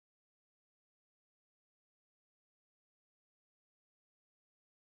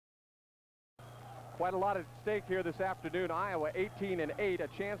Quite a lot at stake here this afternoon. Iowa 18-8, a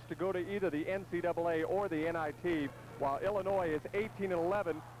chance to go to either the NCAA or the NIT, while Illinois is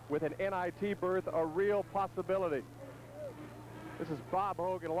 18-11 with an NIT berth, a real possibility. This is Bob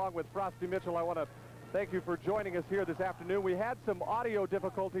Hogan along with Frosty Mitchell. I want to thank you for joining us here this afternoon. We had some audio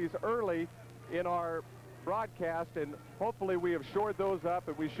difficulties early in our broadcast, and hopefully we have shored those up,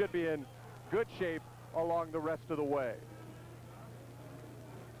 and we should be in good shape along the rest of the way.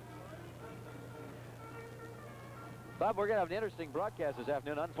 Bob, we're going to have an interesting broadcast this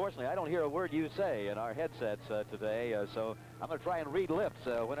afternoon. Unfortunately, I don't hear a word you say in our headsets today, so I'm going to try and read lips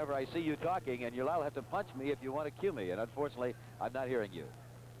whenever I see you talking, and you'll all have to punch me if you want to cue me, and unfortunately, I'm not hearing you.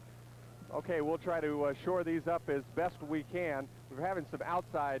 Okay, we'll try to shore these up as best we can. We're having some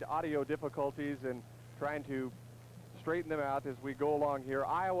outside audio difficulties and trying to straighten them out as we go along here.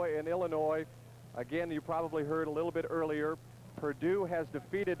 Iowa and Illinois, again, you probably heard a little bit earlier, Purdue has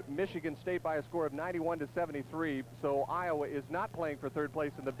defeated Michigan State by a score of 91-73, so Iowa is not playing for third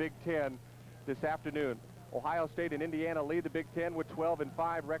place in the Big Ten this afternoon. Ohio State and Indiana lead the Big Ten with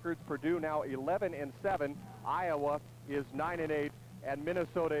 12-5 records. Purdue now 11-7. Iowa is 9-8, and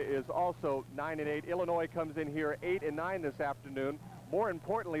Minnesota is also 9-8. Illinois comes in here 8-9 this afternoon. More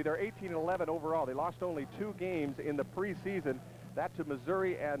importantly, they're 18-11 overall. They lost only 2 games in the preseason. That to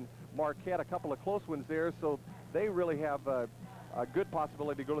Missouri and Marquette, a couple of close ones there, so they really have a good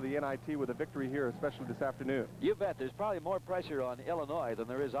possibility to go to the NIT with a victory here, especially this afternoon. You bet. There's probably more pressure on Illinois than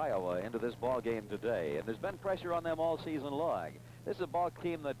there is Iowa into this ball game today, and there's been pressure on them all season long. This is a ball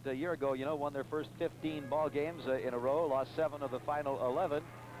team that a year ago, won their first 15 ball games in a row, lost 7 of the final 11.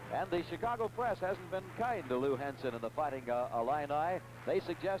 And the Chicago press hasn't been kind to Lou Henson and the Fighting Illini. They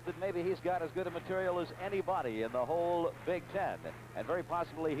suggested maybe he's got as good a material as anybody in the whole Big Ten. And very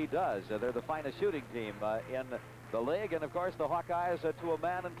possibly he does. They're the finest shooting team in the league. And, of course, the Hawkeyes, to a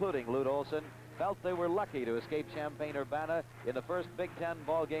man, including Lute Olson, felt they were lucky to escape Champaign-Urbana in the first Big Ten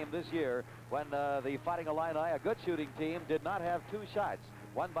ball game this year when the Fighting Illini, a good shooting team, did not have 2 shots.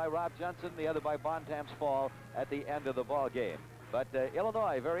 One by Rob Johnson, the other by Bontemps Fall at the end of the ball game. But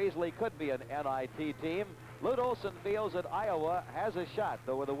Illinois very easily could be an NIT team. Lute Olson feels that Iowa has a shot,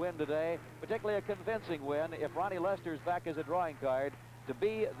 though, with a win today, particularly a convincing win, if Ronnie Lester's back as a drawing card, to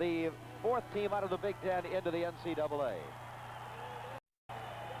be the 4th team out of the Big Ten into the NCAA.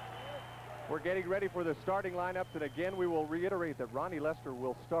 We're getting ready for the starting lineups, and again, we will reiterate that Ronnie Lester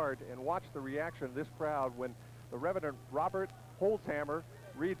will start, and watch the reaction of this crowd when the Reverend Robert Holzhammer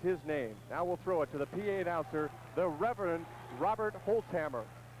reads his name. Now we'll throw it to the PA announcer, the Reverend Robert Holzhammer.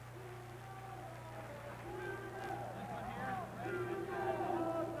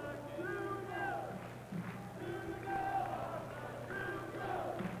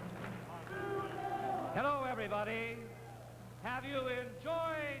 Hello, everybody. Have you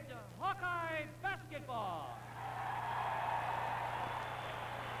enjoyed Hawkeye basketball?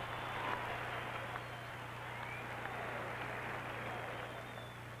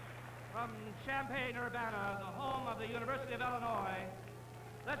 From Champaign-Urbana, the home of the University of Illinois,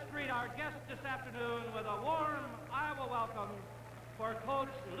 let's greet our guest this afternoon with a warm Iowa welcome for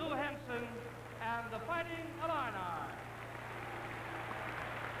Coach Lou Henson and the Fighting Illini.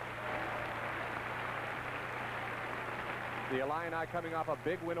 The Illini coming off a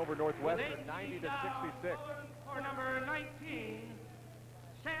big win over Northwestern, 90-66. For number 19,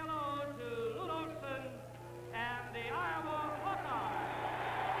 say hello to Lute Olson and the Iowa Hawkeyes.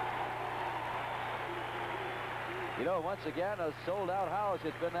 Once again, a sold-out house.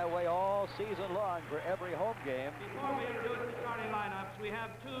 It's been that way all season long for every home game. Before we introduce the starting lineups, we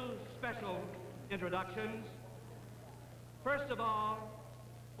have 2 special introductions. First of all,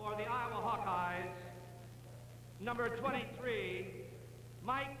 for the Iowa Hawkeyes, number 23,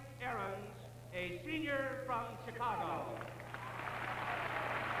 Mike Ahrens, a senior from Chicago.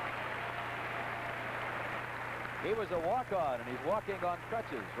 He was a walk-on, and he's walking on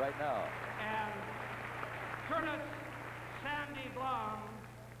crutches right now. And Curtis Sandy Blum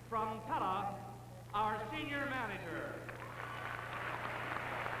from Pella, our senior manager.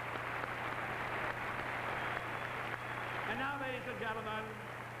 And now, ladies and gentlemen,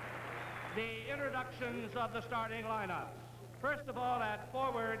 the introductions of the starting lineups. First of all, at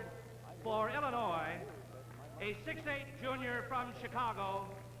forward for Illinois, a 6'8" junior from Chicago,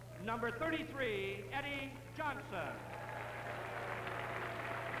 number 33, Eddie Johnson.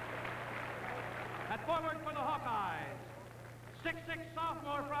 At forward for the Hawkeyes, 6'6"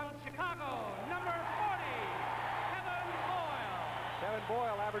 sophomore from Chicago, number 40, Kevin Boyle. Kevin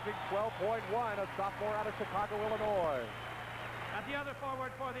Boyle averaging 12.1, a sophomore out of Chicago, Illinois. At the other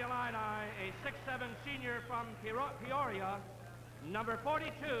forward for the Illini, a 6'7" senior from Peoria, number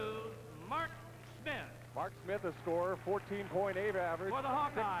 42, Mark Smith. Mark Smith, a scorer, 14.8 average, For the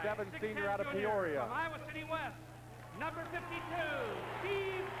Hawkeyes, 6'7" 6'10" senior out of junior Peoria. From Iowa City West, number 52,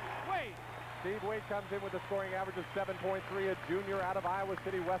 Steve Waite. Steve Waite comes in with a scoring average of 7.3, a junior out of Iowa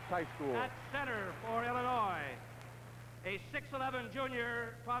City West High School. At center for Illinois, a 6'11"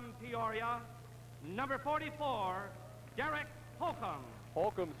 junior from Peoria, number 44, Derek Holcomb.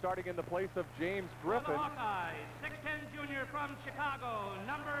 Holcomb starting in the place of James For Griffin. the Hawkeyes, 6'10" junior from Chicago,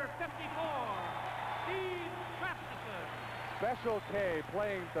 number 54, Steve Rasmussen. Special K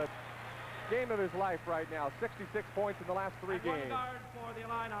playing the game of his life right now. 66 points in the last 3 And one games. guard for the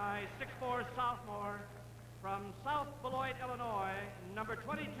Illini, 6'4" sophomore from South Beloit, Illinois, number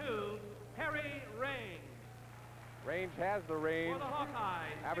 22, Perry Range. Range has the range, For the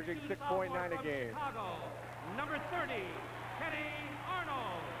Hawkeyes, averaging 6'2" 6.9 sophomore a from game. Chicago, number 30, Kenny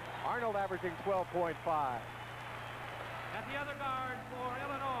Arnold. Arnold averaging 12.5. At the other guard for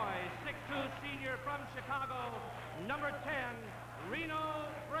Illinois, 6'2" senior from Chicago, number 10,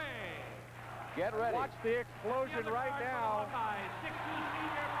 Reno Gray. Get ready. Watch the explosion right now. 6'2"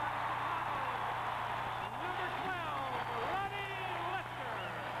 senior from Chicago, number 12, Ronnie Lester.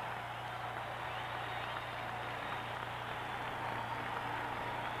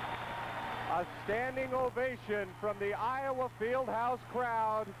 A standing ovation from the Iowa Fieldhouse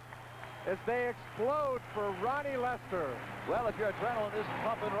crowd as they explode for Ronnie Lester. Well, if your adrenaline isn't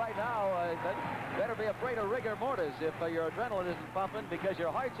pumping right now, then better be afraid of rigor mortis if your adrenaline isn't pumping, because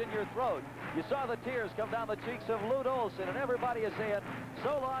your heart's in your throat. You saw the tears come down the cheeks of Lute Olson, and everybody is saying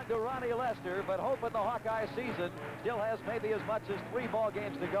so long to Ronnie Lester, but hoping the Hawkeye season still has maybe as much as 3 ball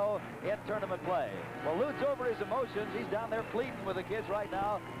games to go in tournament play. Well, Lute's over his emotions. He's down there pleading with the kids right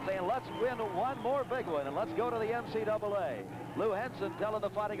now, saying let's win one more big one, and let's go to the NCAA. Lou Henson telling the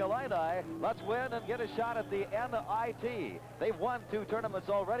Fighting Illini, let's win and get a shot at the NIT. They've won 2 tournaments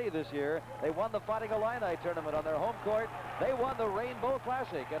already this year. They won the Fighting Illini tournament on their home court. They won the Rainbow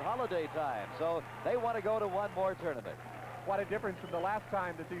Classic at holiday time. So they want to go to one more tournament. What a difference from the last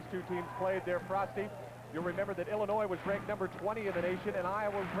time that these 2 teams played there, Frosty. You'll remember that Illinois was ranked number 20 in the nation and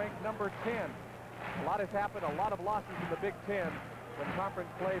Iowa was ranked number 10. A lot has happened, a lot of losses in the Big Ten when conference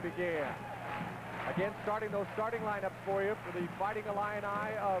play began. Again, starting those starting lineups for you for the Fighting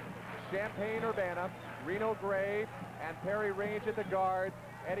Illini of Champaign-Urbana, Reno Gray and Perry Range at the guards,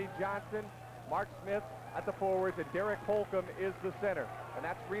 Eddie Johnson, Mark Smith at the forwards, and Derek Holcomb is the center. And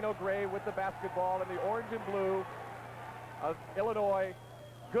that's Reno Gray with the basketball in the orange and blue of Illinois.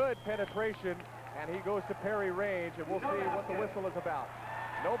 Good penetration, and he goes to Perry Range, and we'll see what the whistle is about.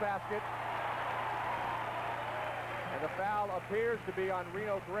 No basket. And the foul appears to be on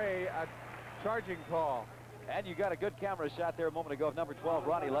Reno Gray, a charging call. And you got a good camera shot there a moment ago of number 12,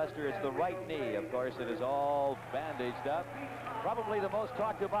 Ronnie Lester. It's the right knee, of course. It is all bandaged up. Probably the most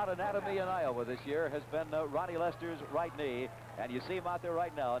talked about anatomy in Iowa this year has been Ronnie Lester's right knee. And you see him out there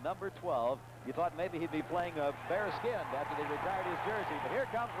right now, number 12. You thought maybe he'd be playing bare-skinned after they retired his jersey. But here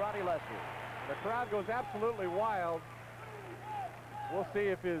comes Ronnie Lester. The crowd goes absolutely wild. We'll see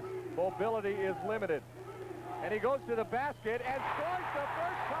if his mobility is limited. And he goes to the basket and scores the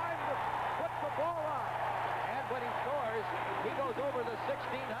first time to put the ball on. And when he scores, he goes over the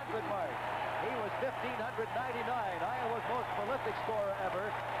 1,600 mark. He was 1,599, Iowa's most prolific scorer ever.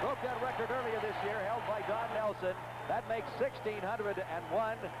 Broke that record earlier this year, held by Don Nelson. That makes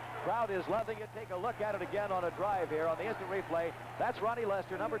 1,601. Crowd is loving it. Take a look at it again on a drive here on the instant replay. That's Ronnie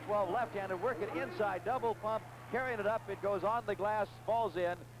Lester, number 12, left-handed, working inside, double pump, carrying it up. It goes on the glass, falls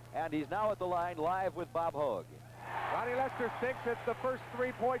in, and he's now at the line live with Bob Hogue. Ronnie Lester sinks at the first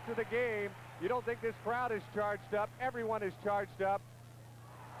 3 points of the game. You don't think this crowd is charged up. Everyone is charged up.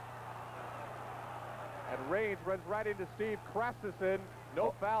 And Range runs right into Steve Krasnison.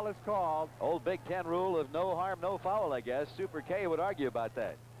 No foul is called. Old Big Ten rule of no harm, no foul, I guess. Super K would argue about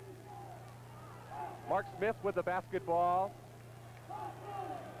that. Mark Smith with the basketball.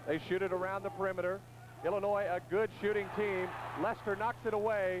 They shoot it around the perimeter. Illinois, a good shooting team. Lester knocks it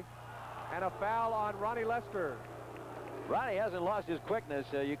away. And a foul on Ronnie Lester. Ronnie hasn't lost his quickness.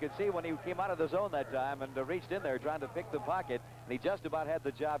 You could see when he came out of the zone that time and reached in there trying to pick the pocket, and he just about had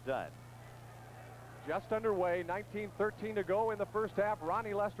the job done. Just underway, 19:13 to go in the first half.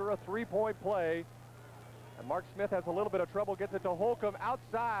 Ronnie Lester, a 3-point play. And Mark Smith has a little bit of trouble, gets it to Holcomb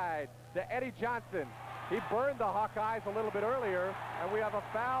outside to Eddie Johnson. He burned the Hawkeyes a little bit earlier, and we have a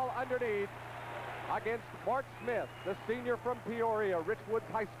foul underneath against Mark Smith, the senior from Peoria, Richwoods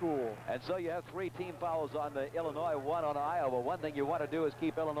High School. And so you have 3 team fouls on the Illinois, 1 on Iowa. One thing you want to do is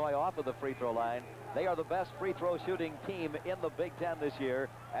keep Illinois off of the free throw line. They are the best free throw shooting team in the Big Ten this year.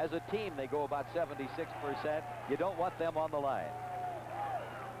 As a team, they go about 76%. You don't want them on the line.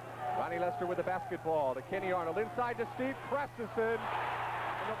 Ronnie Lester with the basketball to Kenny Arnold. Inside to Steve Crestison.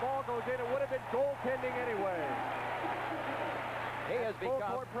 And the ball goes in. It would have been goaltending anyway. He has become...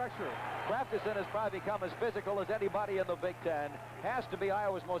 Full-court pressure. Crafterson has probably become as physical as anybody in the Big Ten. Has to be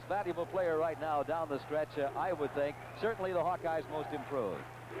Iowa's most valuable player right now down the stretch, I would think. Certainly the Hawkeyes' most improved.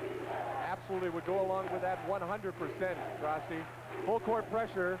 Absolutely would go along with that 100%, Frosty. Full-court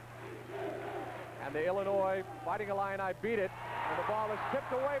pressure. And the Illinois Fighting Illini beat it. And the ball is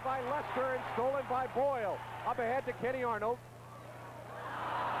tipped away by Lester and stolen by Boyle. Up ahead to Kenny Arnold.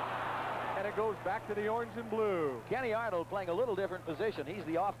 And it goes back to the orange and blue. Kenny Arnold playing a little different position. He's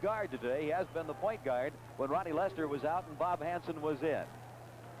the off guard today. He has been the point guard when Ronnie Lester was out and Bob Hansen was in.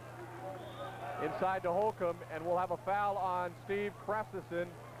 Inside to Holcomb, and we'll have a foul on Steve Crafterson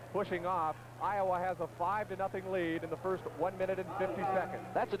pushing off. Iowa has a 5-0 lead in the first 1 minute and 50 seconds.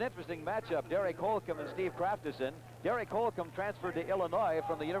 That's an interesting matchup, Derek Holcomb and Steve Crafterson. Derek Holcomb transferred to Illinois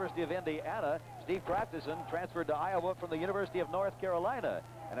from the University of Indiana. Steve Crafterson transferred to Iowa from the University of North Carolina.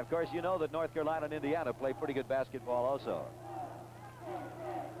 And of course, you know that North Carolina and Indiana play pretty good basketball also.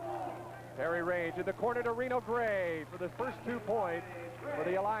 Perry Range in the corner to Reno Gray for the first 2 points for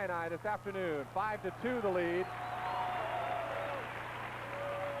the Illini this afternoon. 5-2 the lead.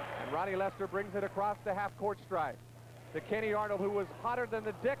 And Ronnie Lester brings it across the half-court stripe to Kenny Arnold, who was hotter than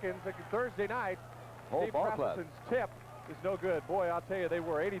the Dickens Thursday night. Steve Crafterson's tip is no good. Boy, I'll tell you, they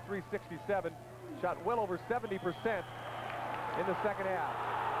were 83-67. Shot well over 70% in the second half.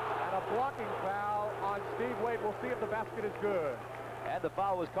 And a blocking foul on Steve Wade. We'll see if the basket is good. And the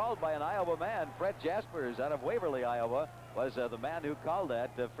foul was called by an Iowa man. Fred Jaspers out of Waverly, Iowa, was the man who called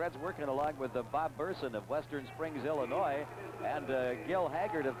that. Fred's working along with Bob Burson of Western Springs, Illinois, and Gil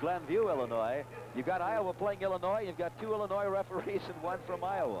Haggard of Glenview, Illinois. You've got Iowa playing Illinois. You've got 2 Illinois referees and 1 from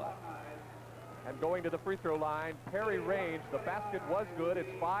Iowa. And going to the free throw line, Perry Range. The basket was good. It's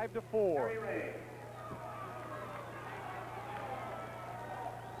 5-4.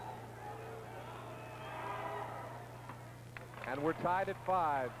 And we're tied at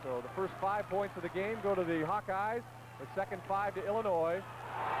 5. So the first 5 points of the game go to the Hawkeyes. The second 5 to Illinois.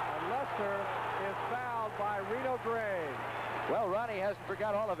 And Lester is fouled by Reno Gray. Well, Ronnie hasn't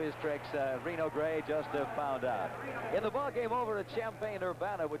forgot all of his tricks. Reno Gray just found out. In the ball game over at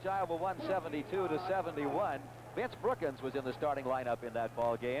Champaign-Urbana, which Iowa won 72-71, Vince Brookins was in the starting lineup in that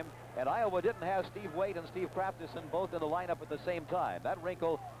ball game, and Iowa didn't have Steve Wade and Steve Crafterson both in the lineup at the same time. That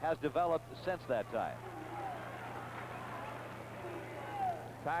wrinkle has developed since that time.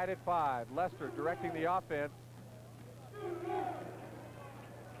 Tied at 5. Lester directing the offense.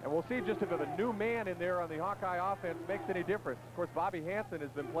 And we'll see just if a new man in there on the Hawkeye offense makes any difference. Of course, Bobby Hansen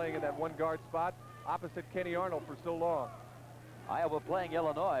has been playing in that 1-guard spot opposite Kenny Arnold for so long. Iowa playing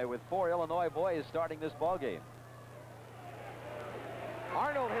Illinois with 4 Illinois boys starting this ball game.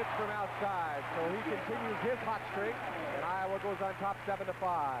 Arnold hits from outside, so he continues his hot streak, and Iowa goes on top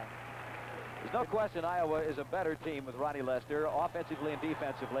 7-5. There's no question Iowa is a better team with Ronnie Lester, offensively and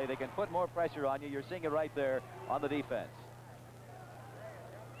defensively. They can put more pressure on you. You're seeing it right there on the defense.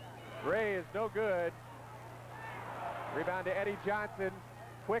 Gray is no good. Rebound to Eddie Johnson.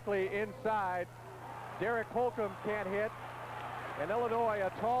 Quickly inside. Derek Holcomb can't hit. And Illinois,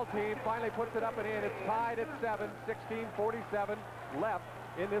 a tall team, finally puts it up and in. It's tied at 7, 16:47 left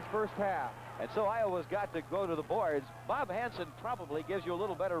in this first half. And so Iowa's got to go to the boards. Bob Hansen probably gives you a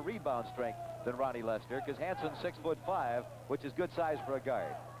little better rebound strength than Ronnie Lester, because Hansen's 6'5", which is good size for a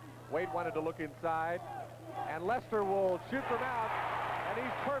guard. Wade wanted to look inside, and Lester will shoot from out, and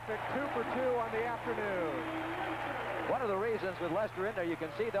he's perfect, 2 for 2 on the afternoon. One of the reasons with Lester in there, you can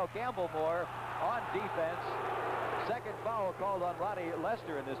see they'll gamble more on defense. Second foul called on Ronnie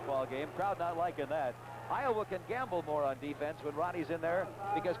Lester in this ball game. Crowd not liking that. Iowa can gamble more on defense when Ronnie's in there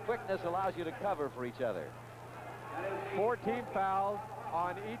because quickness allows you to cover for each other. 4 team fouls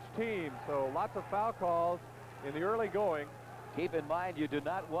on each team, so lots of foul calls in the early going. Keep in mind, you do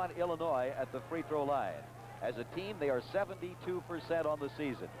not want Illinois at the free throw line. As a team, they are 72% on the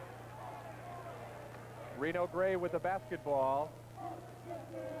season. Reno Gray with the basketball.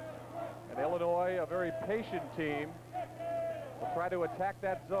 And Illinois, a very patient team, will try to attack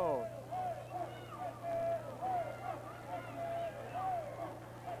that zone.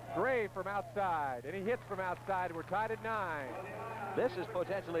 Gray from outside, and he hits from outside. We're tied at 9. This is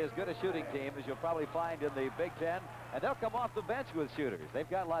potentially as good a shooting team as you'll probably find in the Big Ten, and they'll come off the bench with shooters. They've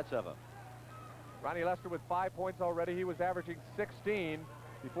got lots of them. Ronnie Lester with 5 points already. He was averaging 16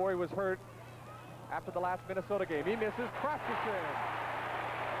 before he was hurt after the last Minnesota game. He misses. Crafterson.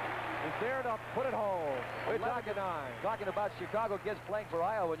 is there to put it home. We're talking about Chicago kids playing for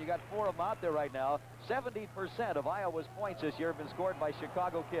Iowa, and you got 4 of them out there right now. 70% of Iowa's points this year have been scored by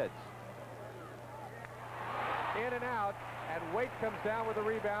Chicago kids. In and out, and Waite comes down with the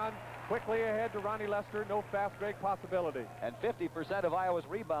rebound. Quickly ahead to Ronnie Lester, no fast break possibility. And 50% of Iowa's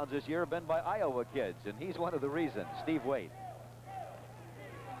rebounds this year have been by Iowa kids, and he's one of the reasons, Steve Waite.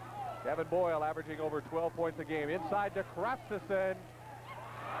 Kevin Boyle averaging over 12 points a game. Inside to Kraftsson.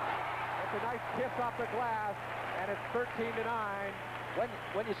 It's a nice kiss off the glass, and it's 13-9.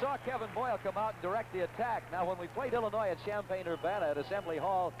 When you saw Kevin Boyle come out and direct the attack, now when we played Illinois at Champaign-Urbana at Assembly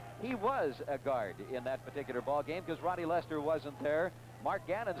Hall, he was a guard in that particular ball game because Ronnie Lester wasn't there. Mark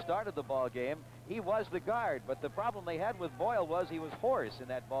Gannon started the ball game. He was the guard, but the problem they had with Boyle was he was hoarse in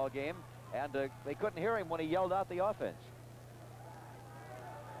that ball game, and they couldn't hear him when he yelled out the offense.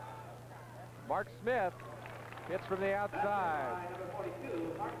 Mark Smith hits from the outside.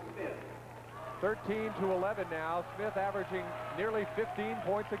 13-11 now. Smith averaging nearly 15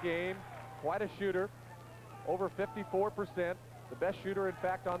 points a game. Quite a shooter. Over 54%. The best shooter, in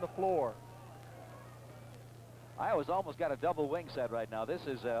fact, on the floor. Iowa's almost got a double wing set right now. This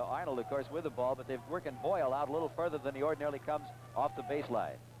is Arnold, of course, with the ball, but they're working Boyle out a little further than he ordinarily comes off the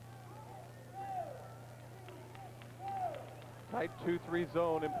baseline. Tight 2-3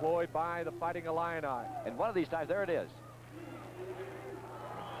 zone employed by the Fighting Illini. And one of these times, there it is.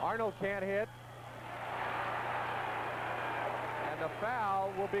 Arnold can't hit. And the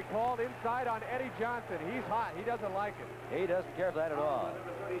foul will be called inside on Eddie Johnson. He's hot. He doesn't like it. He doesn't care for that at all.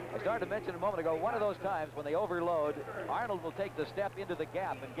 I started to mention a moment ago, one of those times when they overload, Arnold will take the step into the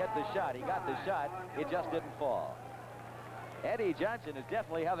gap and get the shot. He got the shot. It just didn't fall. Eddie Johnson is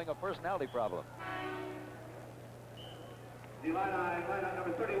definitely having a personality problem. The Illini lineup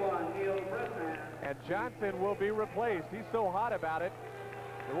number 31, Neil Bresnahan. And Johnson will be replaced. He's so hot about it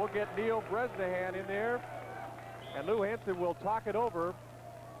that we'll get Neil Bresnahan in there. And Lou Henson will talk it over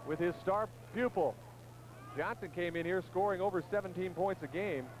with his star pupil. Johnson came in here scoring over 17 points a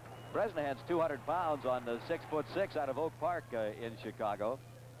game. Bresnahan's 200 pounds on the 6'6" out of Oak Park in Chicago.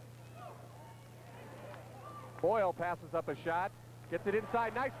 Boyle passes up a shot, gets it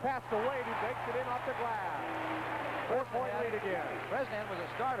inside. Nice pass to Wade, who takes it in off the glass. 4-point lead again. Bresnahan was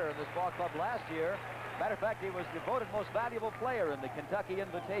a starter in this ball club last year. Matter of fact, he was the voted most valuable player in the Kentucky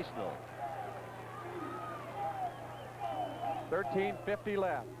Invitational. 13:50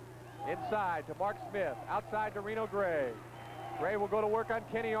 left. Inside to Mark Smith. Outside to Reno Gray. Gray will go to work on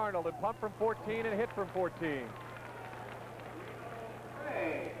Kenny Arnold and pump from 14 and hit from 14.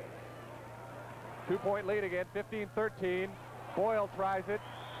 2-point lead again, 15-13. Boyle tries it.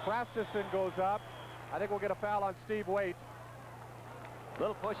 Kraftsson goes up. I think we'll get a foul on Steve Waite.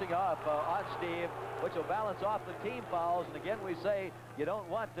 Little pushing off on Steve, which will balance off the team fouls. And again, we say you don't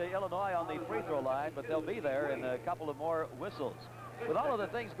want Illinois on the free throw line, but they'll be there in a couple of more whistles. With all of the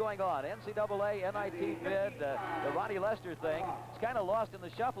things going on, NCAA, NIT bid, the Ronnie Lester thing, it's kind of lost in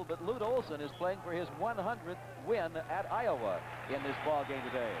the shuffle, but Lute Olson is playing for his 100th win at Iowa in this ball game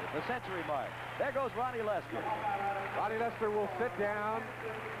today. The century mark. There goes Ronnie Lester. Ronnie Lester will sit down.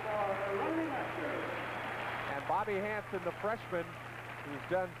 And Bobby Hansen, the freshman, who's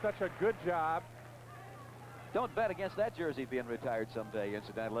done such a good job. Don't bet against that jersey being retired someday,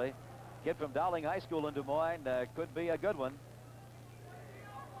 incidentally. Kid from Dowling High School in Des Moines could be a good one.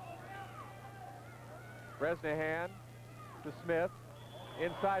 Bresnahan to Smith.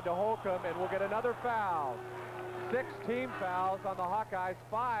 Inside to Holcomb, and we'll get another foul. 6 team fouls on the Hawkeyes,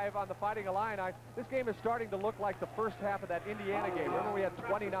 5 on the Fighting Illini. This game is starting to look like the first half of that Indiana game. Remember, we had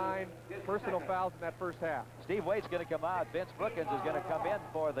 29 personal fouls in that first half. Steve Waite's going to come out. Vince Brookins is going to come in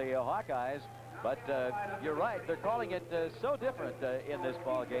for the Hawkeyes. But you're right, they're calling it so different in this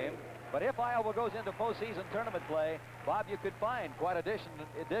ball game. But if Iowa goes into postseason tournament play, Bob, you could find quite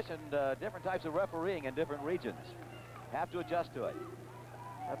different types of refereeing in different regions. Have to adjust to it.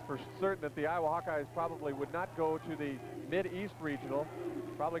 That's for certain that the Iowa Hawkeyes probably would not go to the Mid-East Regional.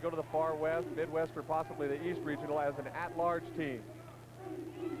 Probably go to the Far West, Midwest, or possibly the East Regional as an at-large team.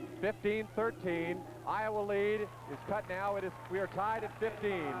 15-13. Iowa lead is cut now. We are tied at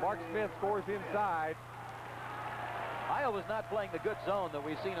 15. Mark Smith scores inside. Iowa's not playing the good zone that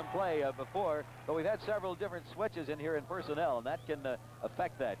we've seen them play before, but we've had several different switches in here in personnel, and that can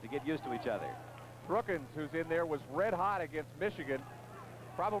affect that to get used to each other. Brookins, who's in there, was red hot against Michigan.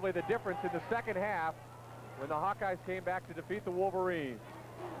 Probably the difference in the second half when the Hawkeyes came back to defeat the Wolverines.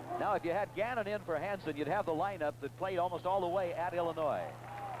 Now, if you had Gannon in for Hansen, you'd have the lineup that played almost all the way at Illinois.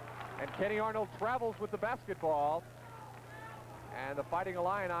 And Kenny Arnold travels with the basketball. And the Fighting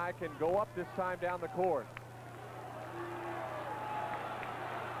Illini can go up this time down the court.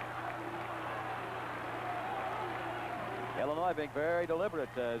 Illinois being very deliberate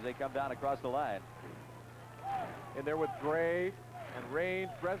as they come down across the line. In there with Gray and Range,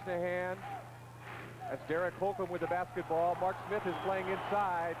 Bresnahan. That's Derek Holcomb with the basketball. Mark Smith is playing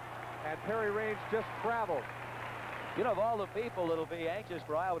inside, and Perry Range just traveled. You know, of all the people that'll be anxious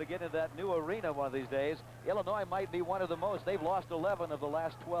for Iowa to get into that new arena one of these days, Illinois might be one of the most. They've lost 11 of the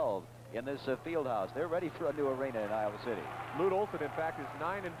last 12 in this field house. They're ready for a new arena in Iowa City. Lute Olson, in fact, is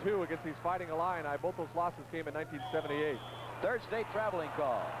 9-2 against these Fighting Illini. Both those losses came in 1978. Third state traveling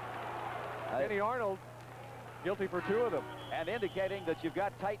call. Kenny Arnold, guilty for 2 of them. And indicating that you've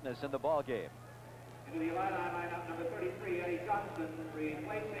got tightness in the ball game. Into the Illini lineup, number 33, Eddie Johnson,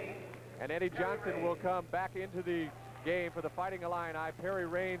 replacing. And Eddie Johnson will come back into the game for the Fighting Illini. Perry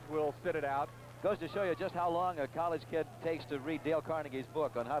Range will sit it out. Goes to show you just how long a college kid takes to read Dale Carnegie's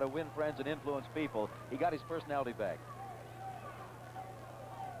book on how to win friends and influence people. He got his personality back.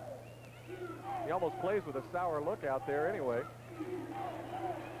 He almost plays with a sour look out there anyway.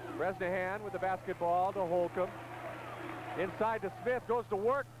 Bresnahan with the basketball to Holcomb. Inside to Smith, goes to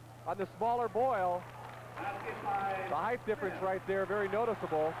work on the smaller Boyle. The height difference right there, very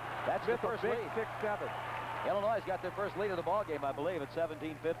noticeable. That's Smith, the first a big lead. 6'7". Illinois got their first lead of the ball game, I believe, at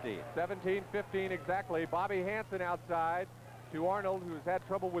 17-15. 17-15 exactly. Bobby Hansen outside to Arnold, who's had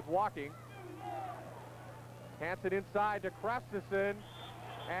trouble with walking. Hansen inside to Krafteson,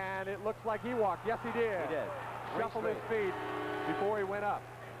 and it looks like he walked. Yes, he did. He did. Shuffled his feet before he went up.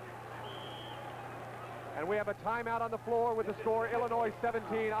 And we have a timeout on the floor with the score Illinois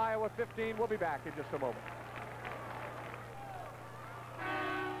 17, Iowa 15. We'll be back in just a moment.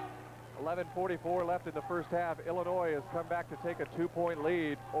 11:44 left in the first half. Illinois has come back to take a 2-point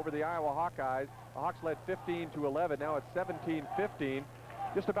lead over the Iowa Hawkeyes. The Hawks led 15-11. Now it's 17-15.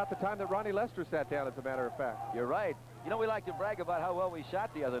 Just about the time that Ronnie Lester sat down, as a matter of fact. You're right. You know, we like to brag about how well we shot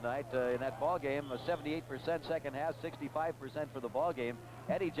the other night in that ball game. 78% second half, 65% for the ball game.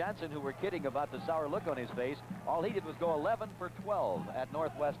 Eddie Johnson, who we're kidding about the sour look on his face, all he did was go 11 for 12 at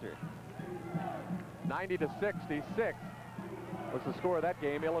Northwestern. 90-66 was the score of that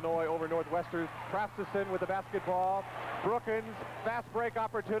game. Illinois over Northwestern. Krafteson with the basketball. Brookins, fast break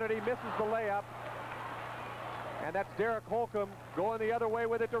opportunity, misses the layup. And that's Derek Holcomb going the other way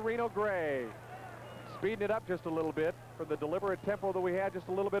with it to Reno Gray. Speeding it up just a little bit from the deliberate tempo that we had just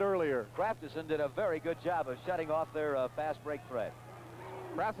a little bit earlier. Krafteson did a very good job of shutting off their fast break threat.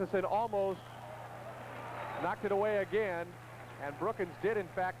 Krafteson almost knocked it away again, and Brookins did, in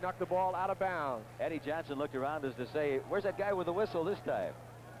fact, knock the ball out of bounds. Eddie Johnson looked around as to say, where's that guy with the whistle this time?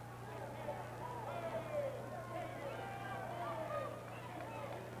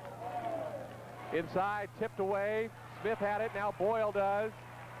 Inside, tipped away. Smith had it, now Boyle does.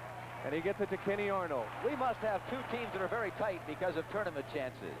 And he gets it to Kenny Arnold. We must have 2 teams that are very tight because of tournament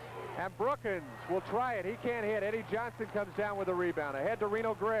chances. And Brookins will try it. He can't hit. Eddie Johnson comes down with a rebound. Ahead to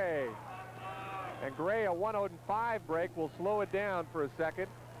Reno Gray. And Gray, a 105 break, will slow it down for a second.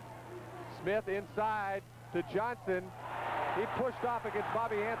 Smith inside to Johnson. He pushed off against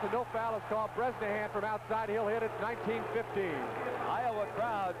Bobby Hansen. No foul is called. Bresnahan from outside. He'll hit it. 19-15. Iowa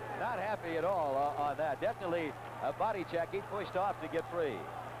crowd not happy at all on that. Definitely a body check. He pushed off to get free.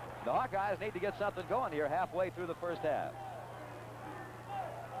 The Hawkeyes need to get something going here halfway through the first half.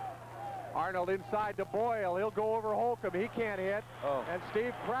 Arnold inside to Boyle. He'll go over Holcomb. He can't hit. Oh. And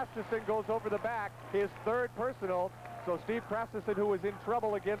Steve Krafteson goes over the back. His 3rd personal. So Steve Krafteson, who was in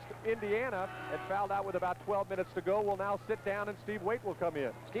trouble against Indiana and fouled out with about 12 minutes to go, will now sit down, and Steve Waite will come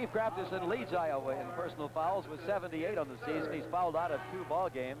in. Steve Krafteson leads Iowa in personal fouls with 78 on the season. He's fouled out of 2 ball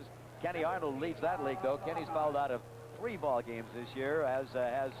games. Kenny Arnold leads that league, though. Kenny's fouled out of 3 ball games this year, as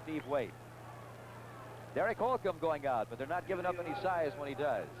has Steve Waite. Derek Holcomb going out, but they're not giving up any size when he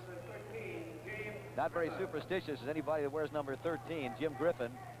does. Not very superstitious as anybody that wears number 13. Jim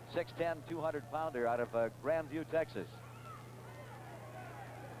Griffin, 6'10", 200-pounder out of Grandview, Texas.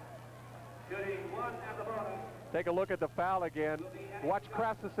 Take a look at the foul again. Watch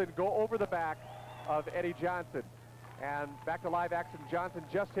Krafteson go over the back of Eddie Johnson. And back to live action. Johnson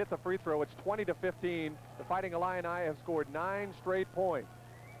just hit the free throw. It's 20-15. The Fighting Illini have scored 9 straight points.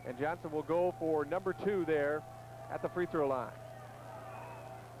 And Johnson will go for number 2 there at the free throw line.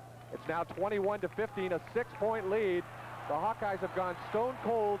 It's now 21-15, a 6-point lead. The Hawkeyes have gone stone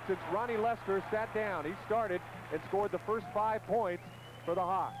cold since Ronnie Lester sat down. He started and scored the first 5 points for the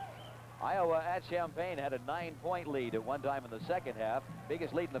Hawks. Iowa at Champaign had a 9-point lead at one time in the second half.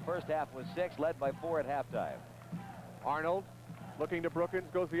 Biggest lead in the first half was 6, led by 4 at halftime. Arnold looking to Brookins,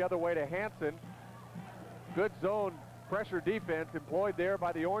 goes the other way to Hansen. Good zone pressure defense employed there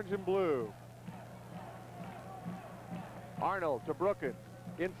by the orange and blue. Arnold to Brookins.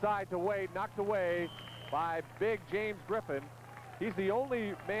 Inside to Wade, knocked away. by big James Griffin. He's the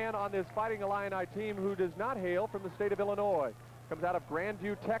only man on this Fighting Illini team who does not hail from the state of Illinois. Comes out of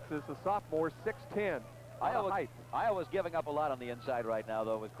Grandview, Texas, a sophomore, 6'10". Iowa's giving up a lot on the inside right now,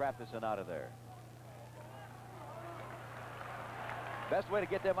 though, with Krafteson out of there. Best way to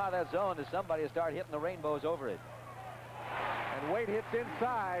get them out of that zone is somebody to start hitting the rainbows over it. And Waite hits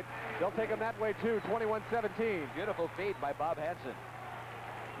inside. They'll take him that way, too, 21-17. Beautiful feed by Bob Hansen.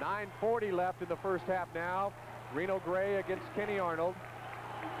 9:40 left in the first half now. Reno Gray against Kenny Arnold.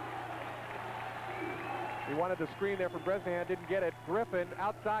 He wanted the screen there from Bresnahan, didn't get it. Griffin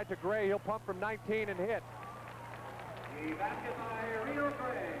outside to Gray. He'll pump from 19 and hit. The basket by Reno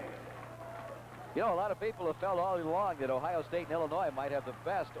Gray. You know, a lot of people have felt all along that Ohio State and Illinois might have the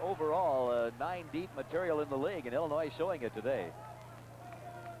best overall 9-deep material in the league, and Illinois is showing it today.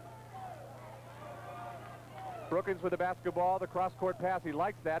 Brookins with the basketball, the cross-court pass. He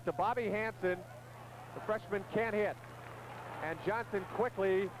likes that to Bobby Hansen. The freshman can't hit. And Johnson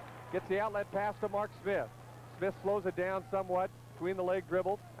quickly gets the outlet pass to Mark Smith. Smith slows it down somewhat. Between the leg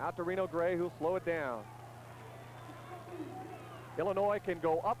dribble. Out to Reno Gray, who'll slow it down. Illinois can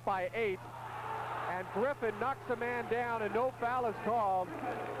go up by 8. And Griffin knocks a man down, and no foul is called.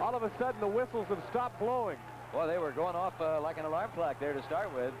 All of a sudden, the whistles have stopped blowing. Well, they were going off like an alarm clock there to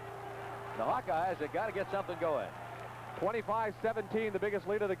start with. The Hawkeyes have got to get something going. 25-17, the biggest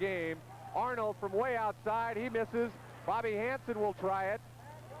lead of the game. Arnold from way outside. He misses. Bobby Hansen will try it.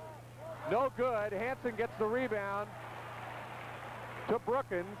 No good. Hansen gets the rebound to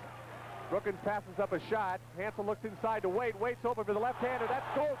Brookins. Brookins passes up a shot. Hansen looks inside to Waite. Waite's open for the left-hander. That's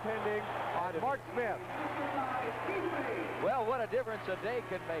goaltending on Mark Smith. Well, what a difference a day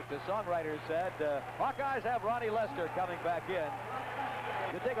can make, the songwriter said. Hawkeyes have Ronnie Lester coming back in.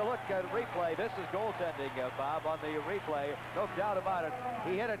 You take a look at replay. This is goaltending, Bob, on the replay. No doubt about it.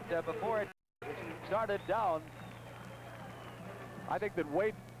 He hit it before it started down. I think that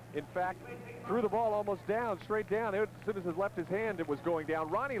Waite, in fact, threw the ball almost down, straight down. As soon as it left his hand, it was going down.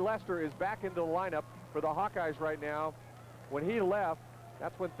 Ronnie Lester is back into the lineup for the Hawkeyes right now. When he left,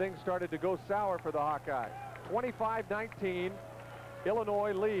 that's when things started to go sour for the Hawkeyes. 25-19,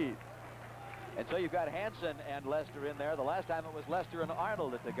 Illinois leads. And so you've got Hansen and Lester in there. The last time it was Lester and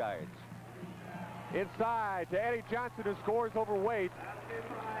Arnold at the guards. Inside to Eddie Johnson, who scores over Waite.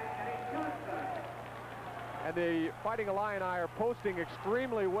 And the Fighting Illini are posting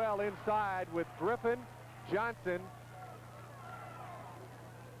extremely well inside with Griffin, Johnson,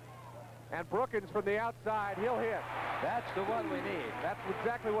 and Brookins from the outside. He'll hit. That's the one we need. That's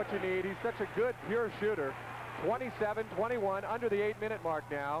exactly what you need. He's such a good, pure shooter. 27-21, under the 8-minute mark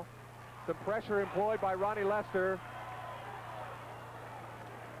now. Some pressure employed by Ronnie Lester.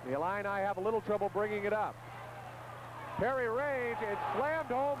 The Illini have a little trouble bringing it up. Perry range, and slammed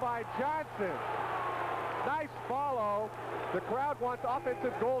home by Johnson. Nice follow. The crowd wants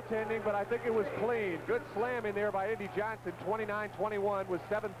offensive goaltending, but I think it was clean. Good slam in there by Eddie Johnson. 29-21 with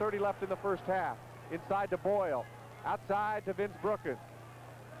 7:30 left in the first half. Inside to Boyle. Outside to Vince Brookins.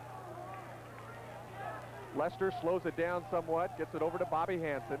 Lester slows it down somewhat, gets it over to Bobby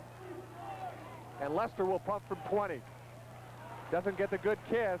Hansen. And Lester will pump from 20. Doesn't get the good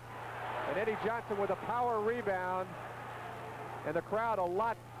kiss. And Eddie Johnson with a power rebound. And the crowd a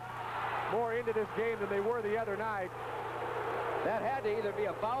lot more into this game than they were the other night. That had to either be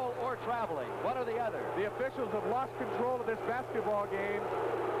a foul or traveling, one or the other. The officials have lost control of this basketball game.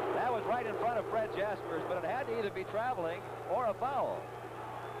 That was right in front of Fred Jaspers, but it had to either be traveling or a foul.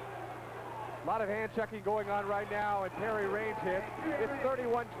 A lot of hand checking going on right now, and Perry range hit. It's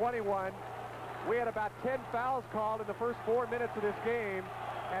 31-21. We had about 10 fouls called in the first 4 minutes of this game.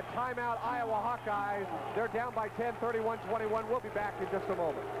 And timeout, Iowa Hawkeyes. They're down by 10, 31-21. We'll be back in just a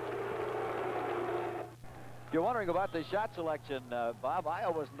moment. If you're wondering about the shot selection, Bob,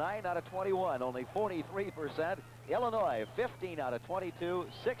 Iowa's 9 out of 21, only 43%. Illinois, 15 out of 22,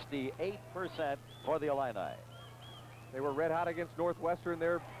 68% for the Illini. They were red hot against Northwestern.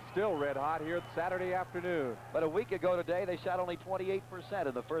 They're still red hot here Saturday afternoon. But a week ago today, they shot only 28%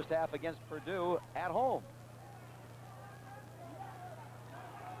 in the first half against Purdue at home.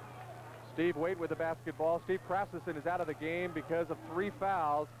 Steve Waite with the basketball. Steve Krafteson is out of the game because of 3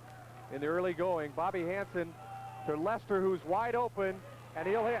 fouls in the early going. Bobby Hansen to Lester, who's wide open, and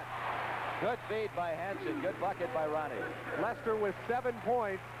he'll hit. Good feed by Hansen. Good bucket by Ronnie. Lester with 7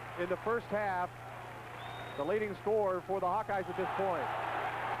 points in the first half. The leading scorer for the Hawkeyes at this point.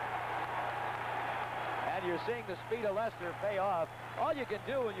 And you're seeing the speed of Lester pay off. All you can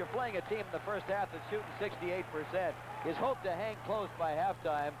do when you're playing a team in the first half that's shooting 68% is hope to hang close by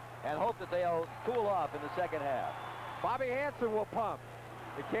halftime and hope that they'll cool off in the second half. Bobby Hansen will pump.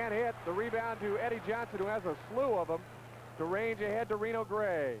 He can't hit. The rebound to Eddie Johnson, who has a slew of them. To range ahead to Reno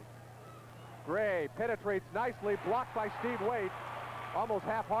Gray. Gray penetrates nicely, blocked by Steve Waite, almost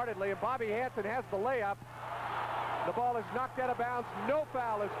half-heartedly, and Bobby Hansen has the layup. The ball is knocked out of bounds. No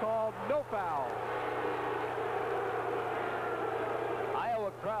foul is called. No foul.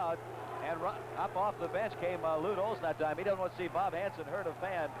 Iowa crowd, and up off the bench came Lute Olson that time. He doesn't want to see Bob Hansen hurt a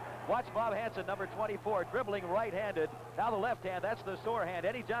fan. Watch Bob Hansen, number 24, dribbling right-handed. Now the left hand, that's the sore hand.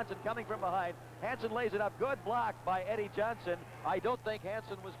 Eddie Johnson coming from behind. Hansen lays it up. Good block by Eddie Johnson. I don't think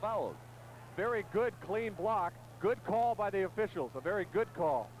Hansen was fouled. Very good, clean block. Good call by the officials. A very good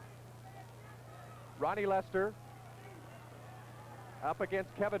call. Ronnie Lester up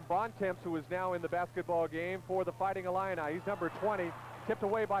against Kevin Bontemps, who is now in the basketball game for the Fighting Illini. He's number 20. Tipped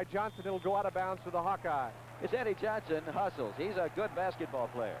away by Johnson. It'll go out of bounds to the Hawkeyes. It's Eddie Johnson hustles. He's a good basketball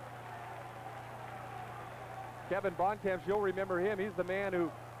player. Kevin Bontemps, you'll remember him. He's the man who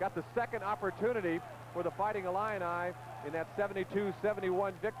got the second opportunity for the Fighting Illini in that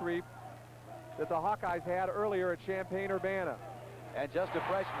 72-71 victory that the Hawkeyes had earlier at Champaign-Urbana. And just a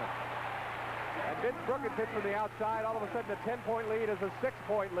freshman. And Vince Brookins hits from the outside. All of a sudden, a 10-point lead is a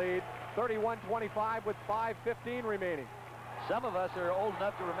 6-point lead. 31-25 with 5:15 remaining. Some of us are old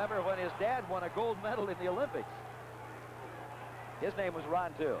enough to remember when his dad won a gold medal in the Olympics. His name was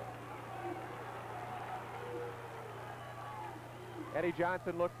Ron, too. Eddie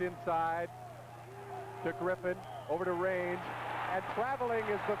Johnson looks inside to Griffin, over to Range, and traveling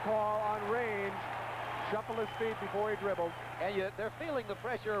is the call on Range. Shuffle his feet before he dribbles. And yet they're feeling the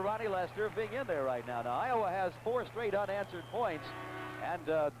pressure of Ronnie Lester being in there right now. Now, Iowa has 4 straight unanswered points, and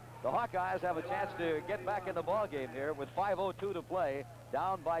the Hawkeyes have a chance to get back in the ball game here with 5:02 to play,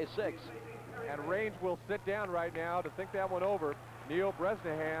 down by 6. And Range will sit down right now to think that one over. Neil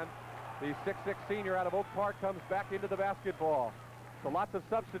Bresnahan, the 6'6 senior out of Oak Park, comes back into the basketball. So lots of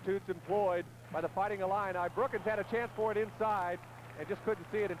substitutes employed by the Fighting Illini. Brookins had a chance for it inside and just couldn't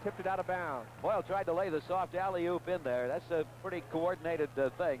see it and tipped it out of bounds. Boyle tried to lay the soft alley-oop in there. That's a pretty coordinated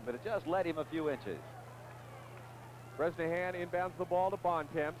thing, but it just led him a few inches. Bresnahan inbounds the ball to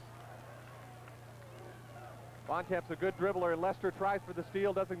Bontemps. Bontemps a good dribbler, and Lester tries for the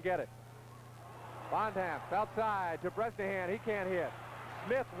steal, doesn't get it. Bontemps outside to Bresnahan. He can't hit.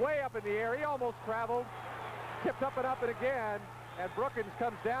 Smith way up in the air. He almost traveled. Tipped up and again, and Brookins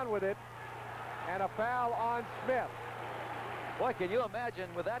comes down with it, and a foul on Smith. Boy, can you imagine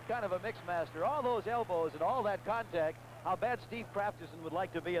with that kind of a mix master, all those elbows and all that contact, how bad Steve Crafterson would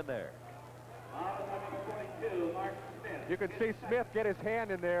like to be in there. You can see Smith get his hand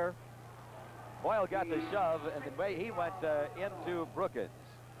in there. Boyle got the shove, and the way he went into Brookins.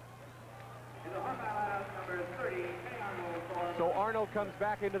 So Arnold comes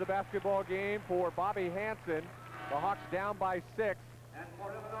back into the basketball game for Bobby Hansen. The Hawks down by 6. And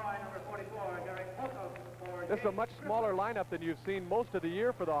for Illinois, number 44, Derek Potos. This is a much smaller lineup than you've seen most of the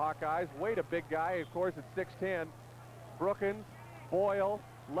year for the Hawkeyes. Wade, a big guy, of course, at 6'10". Brookins, Boyle,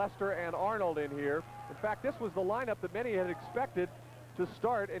 Lester, and Arnold in here. In fact, this was the lineup that many had expected to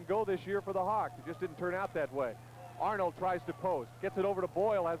start and go this year for the Hawks. It just didn't turn out that way. Arnold tries to post, gets it over to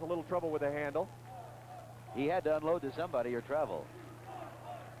Boyle, has a little trouble with the handle. He had to unload to somebody or travel.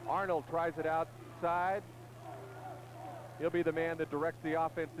 Arnold tries it outside. He'll be the man that directs the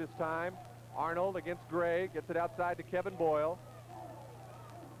offense this time. Arnold against Gray, gets it outside to Kevin Boyle.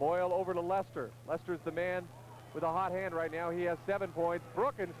 Boyle over to Lester. Lester's the man with a hot hand right now. He has 7 points.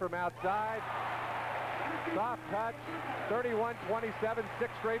 Brookins from outside. Soft touch. 31-27,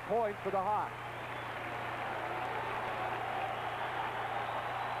 6 straight points for the Hawks.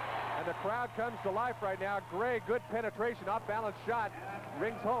 And the crowd comes to life right now. Gray, good penetration, off-balance shot,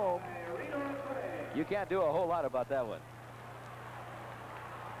 rings home. You can't do a whole lot about that one.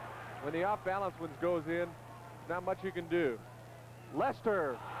 When the off-balance one goes in, not much you can do.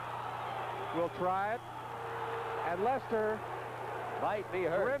 Lester will try it. And Lester might be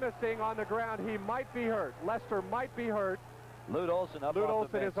hurt. Grimacing on the ground. He might be hurt. Lester might be hurt. Lute Olson up. Lute off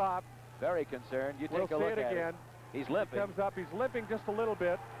Olson the bench. is up. Very concerned. You We'll take a look see it at again. He's limping. He comes up. He's limping just a little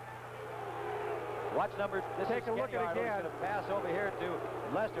bit. Watch number. Take a look at it again. He's going to pass over here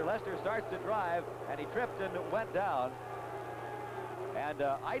to Lester. Lester starts to drive, and he tripped and went down. And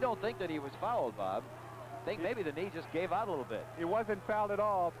I don't think that he was fouled, Bob. I think maybe the knee just gave out a little bit. He wasn't fouled at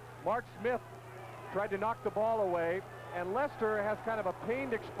all. Mark Smith tried to knock the ball away, and Lester has kind of a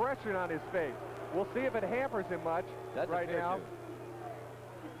pained expression on his face. We'll see if it hampers him much right now.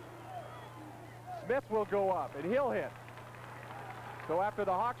 Smith will go up, and he'll hit. So after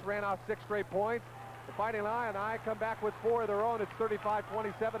the Hawks ran off 6 straight points, The Fighting Illini come back with 4 of their own. It's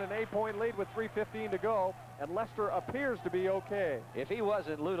 35-27, an 8-point lead with 3:15 to go, and Lester appears to be okay. If he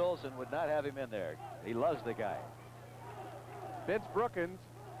wasn't, Lute Olson would not have him in there. He loves the guy. Vince Brookins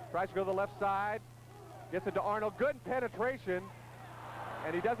tries to go to the left side, gets it to Arnold. Good penetration,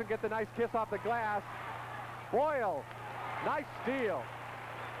 and he doesn't get the nice kiss off the glass. Boyle, nice steal.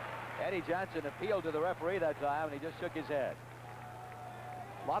 Eddie Johnson appealed to the referee that time, and he just shook his head.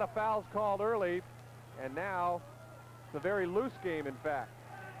 A lot of fouls called early, and now it's a very loose game, in fact.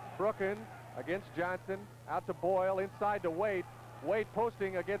 Brookins against Johnson, out to Boyle, inside to Waite. Waite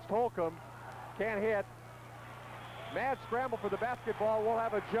posting against Holcomb, can't hit. Mad scramble for the basketball, we'll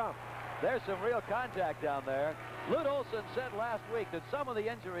have a jump. There's some real contact down there. Lute Olson said last week that some of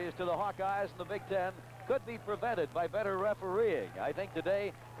the injuries to the Hawkeyes in the Big Ten could be prevented by better refereeing. I think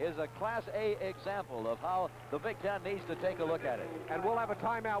today is a Class A example of how the Big Ten needs to take a look at it. And we'll have a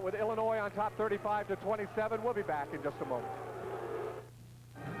timeout with Illinois on top 35-27. We'll be back in just a moment.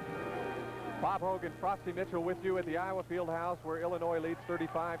 Bob Hogan, Frosty Mitchell with you at the Iowa Fieldhouse, where Illinois leads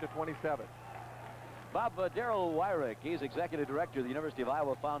 35-27. Bob, Darrell Wyrick, he's executive director of the University of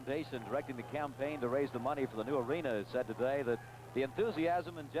Iowa Foundation, directing the campaign to raise the money for the new arena, said today that the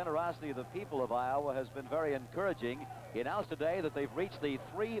enthusiasm and generosity of the people of Iowa has been very encouraging. He announced today that they've reached the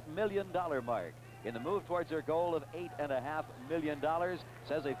 $3 million mark in the move towards their goal of $8.5 million.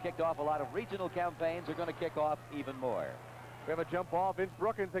 Says they've kicked off a lot of regional campaigns. They're going to kick off even more. We have a jump ball. Vince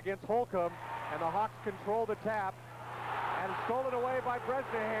Brookins against Holcomb, and the Hawks control the tap. And stolen away by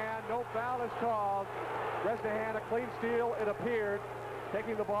Bresnahan. No foul is called. Bresnahan, a clean steal, it appeared.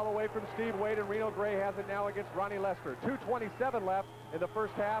 Taking the ball away from Steve Wade, and Reno Gray has it now against Ronnie Lester. 2:27 left in the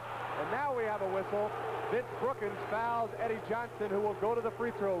first half, and now we have a whistle. Vince Brookins fouls Eddie Johnson, who will go to the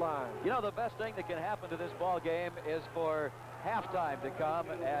free throw line. You know, the best thing that can happen to this ball game is for halftime to come,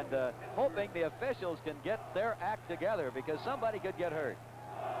 and hoping the officials can get their act together, because somebody could get hurt.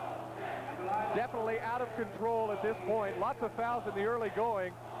 Definitely out of control at this point. Lots of fouls in the early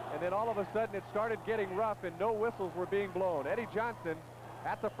going, and then all of a sudden it started getting rough, and no whistles were being blown. Eddie Johnson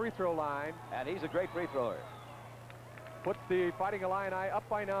at the free throw line. And he's a great free thrower. Puts the Fighting Illini up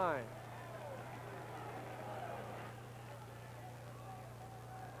by 9.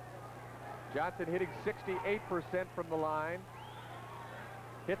 Johnson hitting 68% from the line.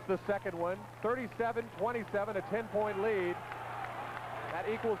 Hits the second one. 37-27, a 10-point lead. That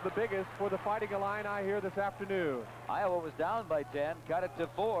equals the biggest for the Fighting Illini here this afternoon. Iowa was down by 10, cut it to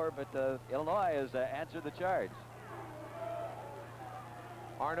 4, but Illinois has answered the charge.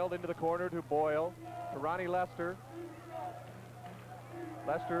 Arnold into the corner to Boyle, to Ronnie Lester.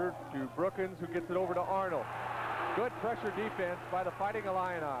 Lester to Brookins, who gets it over to Arnold. Good pressure defense by the Fighting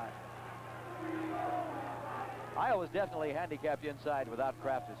Illini. Iowa's definitely handicapped inside without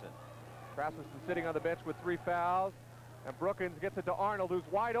Crafterson. Crafterson sitting on the bench with 3 fouls. And Brookins gets it to Arnold, who's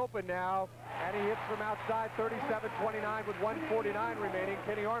wide open now. And he hits from outside, 37-29 with 1:49 remaining.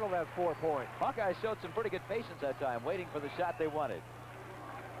 Kenny Arnold has 4 points. Hawkeyes showed some pretty good patience that time, waiting for the shot they wanted.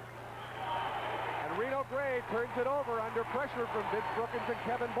 And Reno Gray turns it over under pressure from Vince Brookins and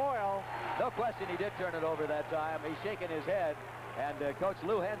Kevin Boyle. No question he did turn it over that time. He's shaking his head. And Coach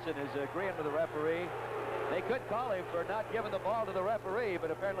Lou Henson is agreeing with the referee. They could call him for not giving the ball to the referee, but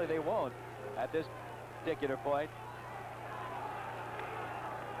apparently they won't at this particular point.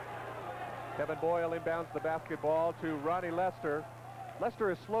 Kevin Boyle inbounds the basketball to Ronnie Lester. Lester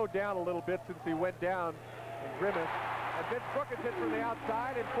has slowed down a little bit since he went down in Grimace. And Vince Brookins hits from the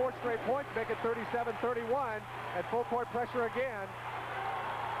outside, and 4 straight points make it 37-31. And full court pressure again.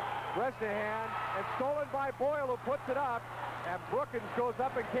 Bresnahan, and stolen by Boyle, who puts it up. And Brookins goes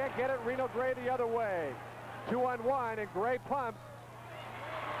up and can't get it. Reno Gray the other way. 2-on-1, and Gray pumps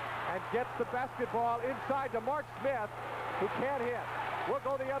and gets the basketball inside to Mark Smith, who can't hit. We'll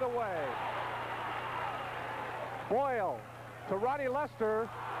go the other way. Boyle to Ronnie Lester,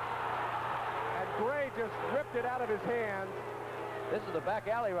 and Gray just ripped it out of his hands. This is the back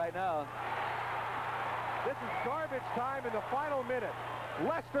alley right now. This is garbage time in the final minute.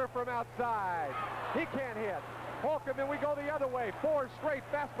 Lester from outside. He can't hit. Holcomb, and we go the other way. 4 straight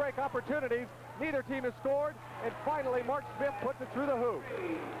fast break opportunities. Neither team has scored, and finally Mark Smith puts it through the hoop.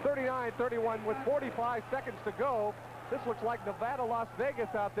 39-31 with 45 seconds to go. This looks like Nevada, Las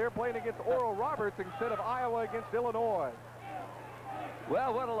Vegas out there playing against Oral Roberts instead of Iowa against Illinois.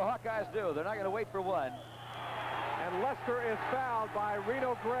 Well, what will the Hawkeyes do? They're not going to wait for one. And Lester is fouled by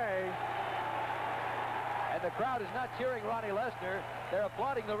Reno Gray. And the crowd is not cheering Ronnie Lester. They're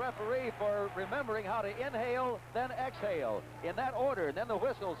applauding the referee for remembering how to inhale, then exhale, in that order, and then the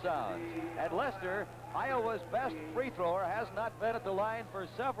whistle sounds. And Lester, Iowa's best free thrower, has not been at the line for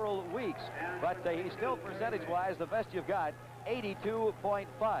several weeks, but he's still percentage-wise the best you've got,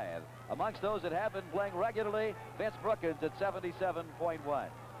 82.5. Amongst those that have been playing regularly, Vince Brookins at 77.1.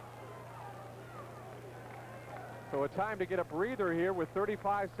 So a time to get a breather here with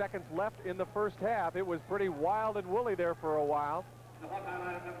 35 seconds left in the first half. It was pretty wild and woolly there for a while.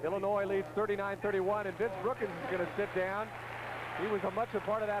 Illinois leads 39-31, and Vince Brookins is going to sit down. He was as much a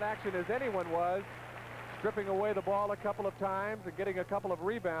part of that action as anyone was, stripping away the ball a couple of times and getting a couple of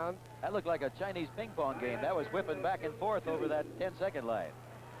rebounds. That looked like a Chinese ping pong game. That was whipping back and forth over that 10-second line.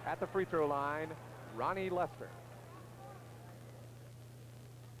 At the free throw line, Ronnie Lester.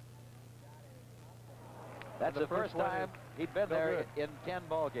 That's the first time he'd been there in 10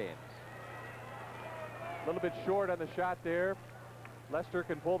 ball games. A little bit short on the shot there. Lester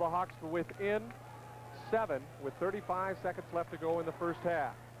can pull the Hawks to within 7 with 35 seconds left to go in the first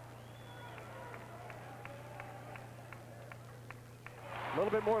half. A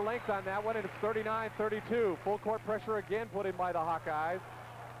little bit more length on that one, and it's 39-32. Full court pressure again put in by the Hawkeyes.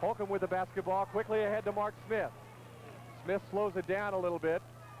 Holcomb with the basketball, quickly ahead to Mark Smith. Smith slows it down a little bit.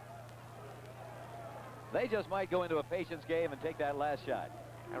 They just might go into a patience game and take that last shot.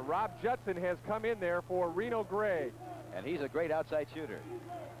 And Rob Judson has come in there for Reno Gray. And he's a great outside shooter.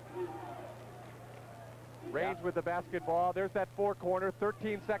 Range with the basketball. There's that four-corner.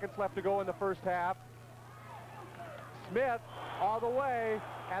 13 seconds left to go in the first half. Smith all the way,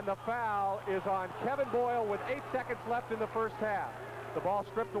 and the foul is on Kevin Boyle with 8 seconds left in the first half. The ball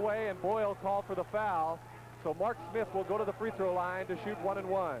stripped away, and Boyle called for the foul. So Mark Smith will go to the free throw line to shoot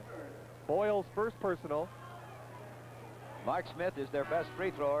 1-and-1. Boyle's first personal. Mark Smith is their best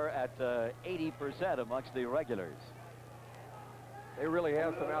free thrower at 80% amongst the regulars. They really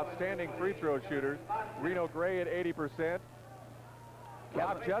have some outstanding free throw shooters. Reno Gray at 80%.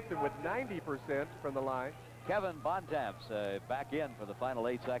 Rob Judson with 90% from the line. Kevin Bontemps back in for the final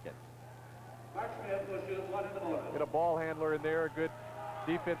 8 seconds. Get a ball handler in there, a good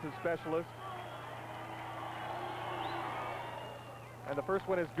defensive specialist. And the first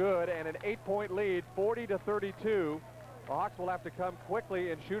one is good, and an 8-point lead, 40-32. The Hawks will have to come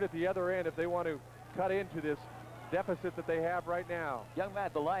quickly and shoot at the other end if they want to cut into this deficit that they have right now. Young man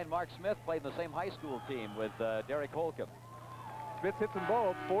at the line, Mark Smith, played in the same high school team with Derek Holcomb. Smith hits them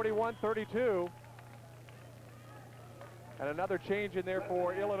both, 41-32. And another change in there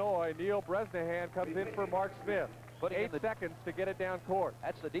for Illinois. Neil Bresnahan comes in for Mark Smith. 8 seconds to get it down court.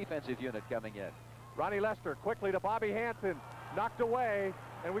 That's the defensive unit coming in. Ronnie Lester quickly to Bobby Hansen. Knocked away,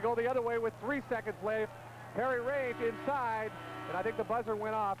 and we go the other way with 3 seconds left. Harry Range inside, and I think the buzzer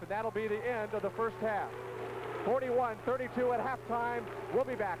went off, and that'll be the end of the first half. 41-32 at halftime. We'll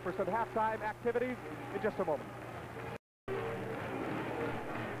be back for some halftime activities in just a moment.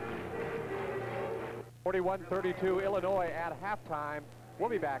 41-32 Illinois at halftime. We'll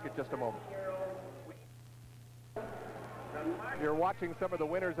be back in just a moment. You're watching some of the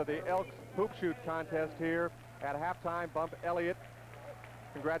winners of the Elks Hoop Shoot contest here at halftime. Bump Elliott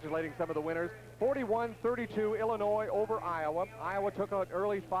congratulating some of the winners. 41-32 Illinois over Iowa. Iowa took an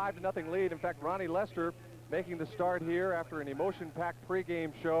early 5-0 lead. In fact, Ronnie Lester making the start here after an emotion-packed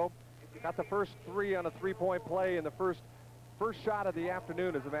pregame show. Got the first 3 on a 3-point play in the first shot of the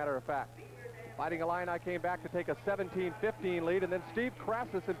afternoon, as a matter of fact. Fighting Illini came back to take a 17-15 lead, and then Steve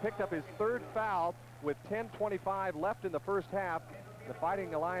Krasnison picked up his 3rd foul with 10:25 left in the first half. The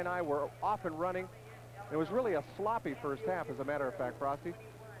Fighting Illini were off and running. It was really a sloppy first half, as a matter of fact, Frosty.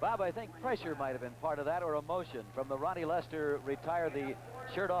 Bob, I think pressure might have been part of that, or emotion from the Ronnie Lester retire the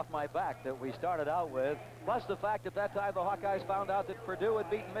shirt off my back that we started out with, plus the fact at that time the Hawkeyes found out that Purdue had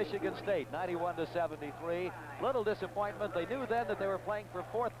beaten Michigan State 91-73. Little disappointment. They knew then that they were playing for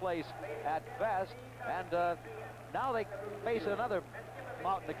 4th place at best, and now they face another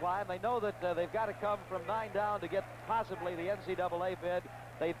mountain to climb. They know that they've got to come from 9 down to get possibly the NCAA bid.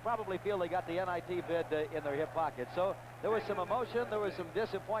 They probably feel they got the NIT bid in their hip pocket. So there was some emotion, there was some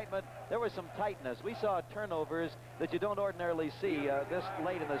disappointment, there was some tightness. We saw turnovers that you don't ordinarily see this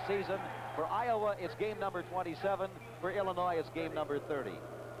late in the season. For Iowa, it's game number 27. For Illinois, it's game number 30.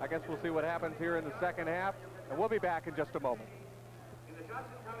 I guess we'll see what happens here in the second half, and we'll be back in just a moment. In the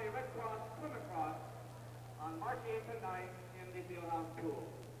Johnson County Red Cross Swim Across on March 8th and 9th in the Fieldhouse School.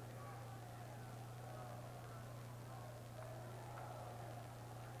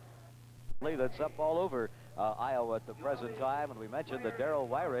 That's up all over Iowa at the present time. And we mentioned that Darrell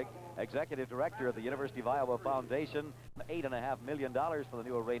Wyrick, executive director of the University of Iowa Foundation, $8.5 million for the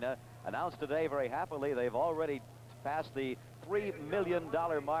new arena, announced today very happily they've already passed the $3 million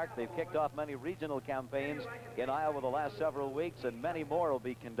mark. They've kicked off many regional campaigns in Iowa the last several weeks, and many more will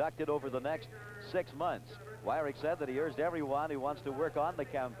be conducted over the next 6 months. Wyrick said that he urged everyone who wants to work on the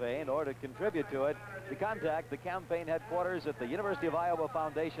campaign or to contribute to it to contact the campaign headquarters at the University of Iowa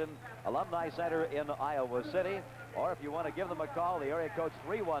Foundation Alumni Center in Iowa City. Or if you want to give them a call, the area code's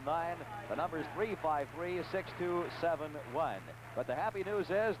 319. The number's 353-6271. But the happy news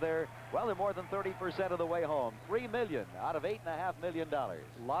is they're more than 30% of the way home. $3 million out of $8.5 million. A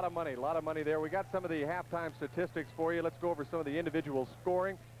lot of money there. We got some of the halftime statistics for you. Let's go over some of the individual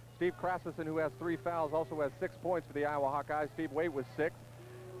scoring. Steve Krasison, who has 3 fouls, also has 6 points for the Iowa Hawkeyes. Steve Waite with 6.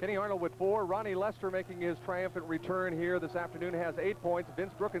 Kenny Arnold with 4. Ronnie Lester making his triumphant return here this afternoon has 8 points.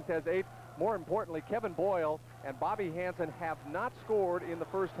 Vince Brookins has 8. More importantly, Kevin Boyle and Bobby Hansen have not scored in the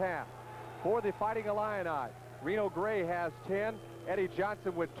first half. For the Fighting Illini, Reno Gray has 10. Eddie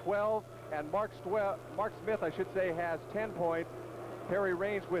Johnson with 12. And Mark Smith, has 10 points. Perry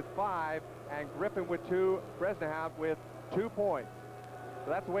Range with 5. And Griffin with 2. Bresnahan with 2 points. So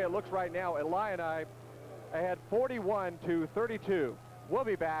that's the way it looks right now. Illini ahead 41-32. We'll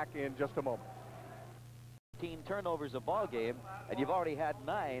be back in just a moment. 15 turnovers a ball game, and you've already had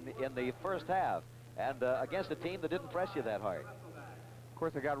 9 in the first half, and against a team that didn't press you that hard. Of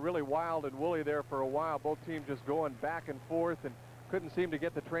course, it got really wild and woolly there for a while. Both teams just going back and forth and couldn't seem to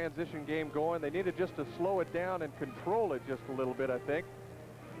get the transition game going. They needed just to slow it down and control it just a little bit, I think.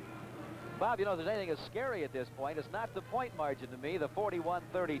 Bob, you know, if there's anything that's scary at this point, it's not the point margin to me, the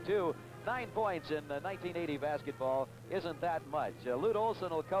 41-32. 9 points in 1980 basketball isn't that much. Lute Olson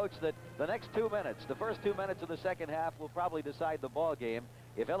will coach that the next 2 minutes, the first 2 minutes of the second half, will probably decide the ball game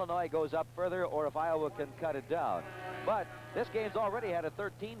if Illinois goes up further or if Iowa can cut it down. But this game's already had a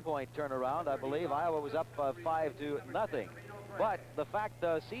 13-point turnaround. I believe Iowa was up 5-0. But the fact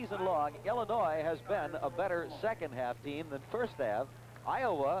season long, Illinois has been a better second half team than first half.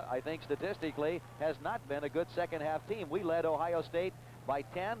 Iowa, I think statistically, has not been a good second half team. We led Ohio State by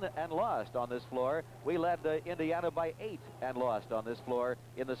 10 and lost on this floor. We led Indiana by 8 and lost on this floor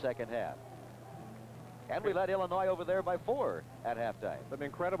in the second half. And we led Illinois over there by 4 at halftime. Some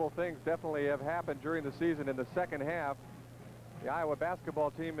incredible things definitely have happened during the season in the second half. The Iowa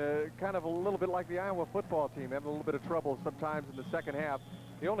basketball team, kind of a little bit like the Iowa football team, having a little bit of trouble sometimes in the second half.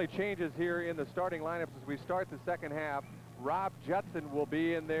 The only changes here in the starting lineups as we start the second half, Rob Judson will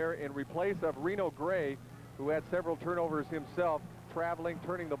be in there in replace of Reno Gray, who had several turnovers himself, traveling,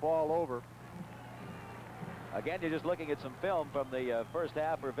 turning the ball over. Again, you're just looking at some film from the first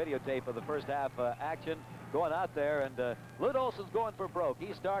half, or videotape of the first half action going out there, and Lute Olson's going for broke.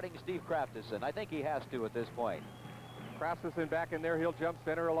 He's starting Steve Krasison. I think he has to at this point. Krasison back in there. He'll jump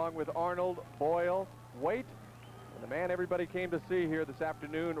center along with Arnold, Boyle, Waite, and the man everybody came to see here this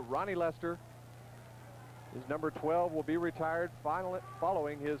afternoon, Ronnie Lester. His number 12 will be retired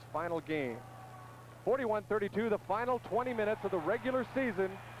following his final game. 41-32, the final 20 minutes of the regular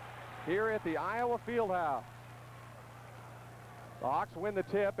season here at the Iowa Fieldhouse. The Hawks win the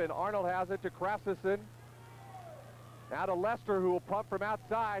tip, and Arnold has it to Krasison. Now to Lester, who will pump from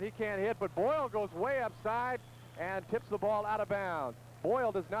outside. He can't hit, but Boyle goes way upside and tips the ball out of bounds.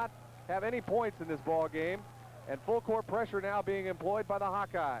 Boyle does not have any points in this ball game, and full court pressure now being employed by the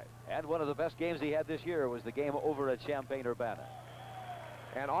Hawkeyes. And one of the best games he had this year was the game over at Champaign-Urbana.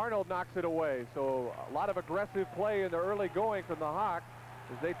 And Arnold knocks it away. So a lot of aggressive play in the early going from the Hawks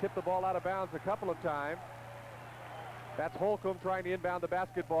as they tip the ball out of bounds a couple of times. That's Holcomb trying to inbound the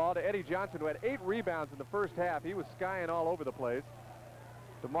basketball to Eddie Johnson, who had 8 rebounds in the first half. He was skying all over the place.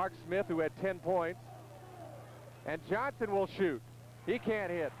 To Mark Smith, who had 10 points. And Johnson will shoot. He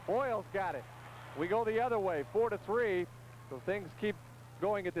can't hit. Boyle's got it. We go the other way, 4-3. So things keep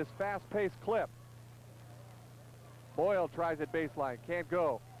going at this fast-paced clip. Boyle tries at baseline, can't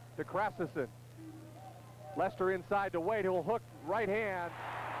go. To Krasison. Lester inside to Waite, who'll hook right hand,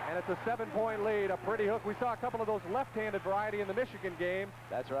 and it's a 7-point lead, a pretty hook. We saw a couple of those left-handed variety in the Michigan game.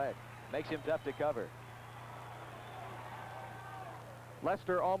 That's right. Makes him tough to cover.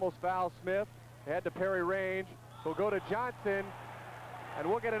 Lester almost fouls Smith. Head to Perry Range. He'll go to Johnson, and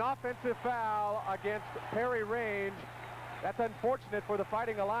we'll get an offensive foul against Perry Range. That's unfortunate for the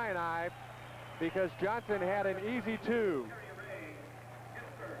Fighting Illini because Johnson had an easy 2.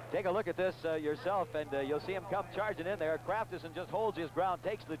 Take a look at this yourself, and you'll see him come charging in there. Krasison just holds his ground,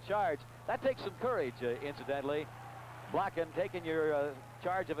 takes the charge. That takes some courage, incidentally. Blocking, taking your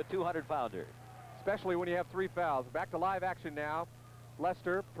charge of a 200-pounder. Especially when you have 3 fouls. Back to live action now.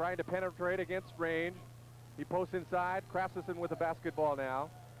 Lester trying to penetrate against Range. He posts inside. Krasicin with the basketball now.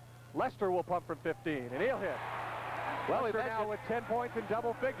 Lester will pump from 15, and he'll hit. Well, Lester now with 10 points in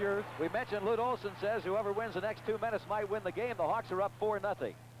double figures. We mentioned Lute Olson says whoever wins the next 2 minutes might win the game. The Hawks are up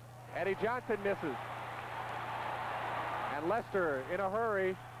 4-0. Eddie Johnson misses. And Lester in a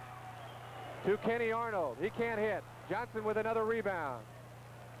hurry to Kenny Arnold. He can't hit. Johnson with another rebound.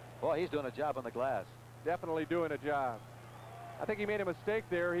 Boy, he's doing a job on the glass. Definitely doing a job. I think he made a mistake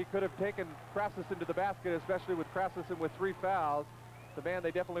there. He could have taken Krasicin to the basket, especially with Krasicin with 3 fouls. The man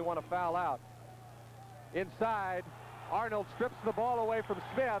they definitely want to foul out. Inside, Arnold strips the ball away from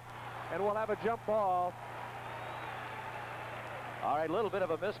Smith, and we'll have a jump ball. All right, a little bit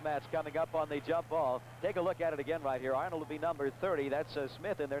of a mismatch coming up on the jump ball. Take a look at it again right here. Arnold will be number 30. That's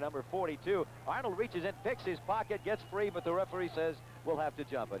Smith in there, number 42. Arnold reaches in, picks his pocket, gets free, but the referee says we'll have to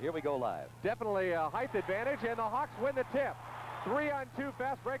jump it. Here we go live. Definitely a height advantage, and the Hawks win the tip. 3-on-2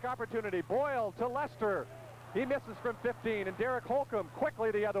 fast break opportunity. Boyle to Lester. He misses from 15, and Derek Holcomb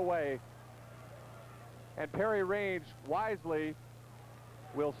quickly the other way. And Perry Range wisely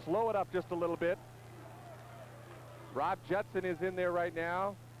will slow it up just a little bit. Rob Judson is in there right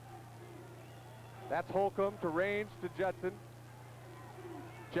now. That's Holcomb to Range to Judson.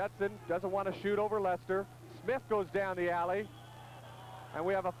 Judson doesn't want to shoot over Lester. Smith goes down the alley. And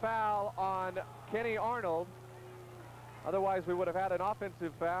we have a foul on Kenny Arnold. Otherwise, we would have had an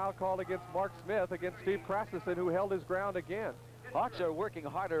offensive foul called against Mark Smith against Steve Krasicin, who held his ground again. Hawks are working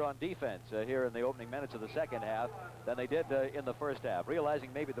harder on defense here in the opening minutes of the second half than they did in the first half, realizing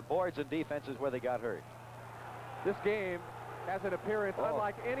maybe the boards and defense is where they got hurt. This game has an appearance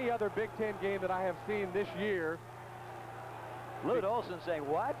unlike any other Big Ten game that I have seen this year. Lute Olson saying,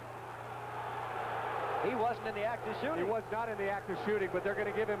 what? He wasn't in the act of shooting. He was not in the act of shooting, but they're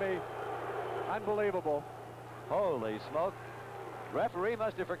going to give him a unbelievable. Holy smoke. Referee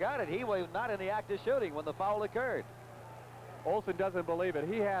must have forgot it. He was not in the act of shooting when the foul occurred. Olson doesn't believe it.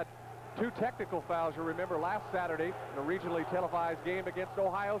 He had 2 technical fouls, you remember, last Saturday in a regionally televised game against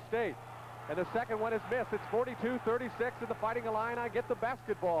Ohio State. And the second one is missed. It's 42-36, and the Fighting Illini get the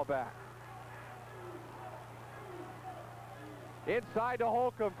basketball back. Inside to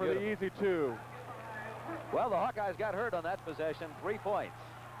Holcomb for the easy 2. Well, the Hawkeyes got hurt on that possession. 3 points.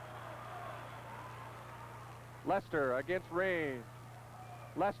 Lester against Range.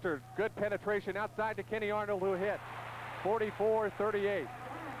 Lester, good penetration outside to Kenny Arnold, who hit. 44-38.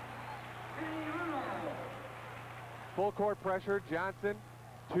 Full court pressure. Johnson,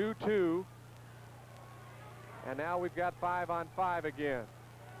 2-2. And now we've got 5-on-5 again.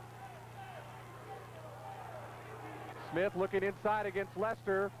 Smith looking inside against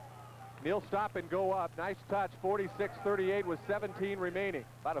Lester. He'll stop and go up. Nice touch. 46-38 with 17 remaining.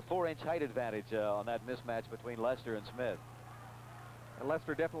 About a 4-inch height advantage on that mismatch between Lester and Smith. And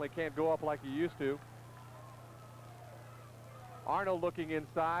Lester definitely can't go up like he used to. Arnold looking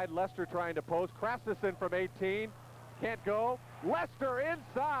inside. Lester trying to post. Krasicin from 18. Can't go. Lester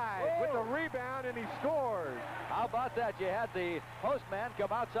inside with the rebound, and he scores. How about that? You had the postman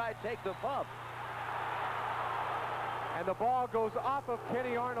come outside, take the pump. And the ball goes off of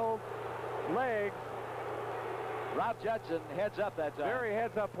Kenny Arnold's legs. Rob Judson heads up that time. Very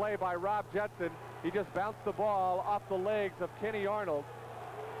heads-up play by Rob Judson. He just bounced the ball off the legs of Kenny Arnold.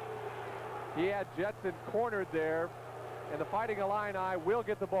 He had Judson cornered there, and the Fighting Illini will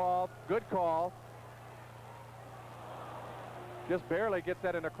get the ball. Good call. Just barely gets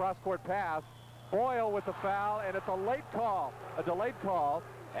that in a cross-court pass. Boyle with the foul, and it's a late call, a delayed call.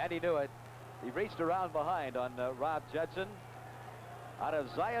 And he knew it. He reached around behind on Rob Judson out of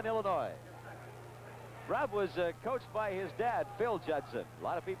Zion, Illinois. Rob was coached by his dad, Phil Judson. A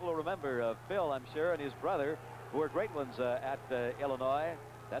lot of people will remember Phil, I'm sure, and his brother, who were great ones at Illinois.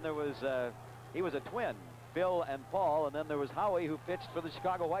 Then there was, he was a twin, Phil and Paul, and then there was Howie, who pitched for the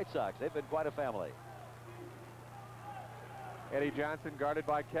Chicago White Sox. They've been quite a family. Eddie Johnson guarded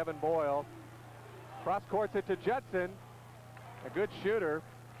by Kevin Boyle. Cross-courts it to Judson. A good shooter.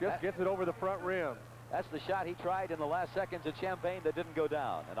 Just gets it over the front rim. That's the shot he tried in the last seconds at Champaign that didn't go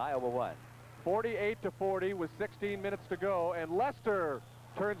down, and Iowa won. 48-40 with 16 minutes to go, and Lester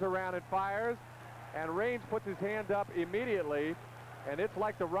turns around and fires, and Range puts his hand up immediately, and it's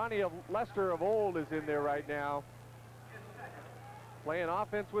like the Ronnie Lester of old is in there right now, playing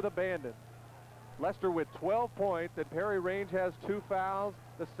offense with abandon. Lester with 12 points, and Perry Range has 2 fouls,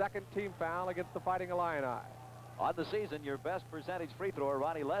 the second team foul against the Fighting Illini. On the season, your best percentage free thrower,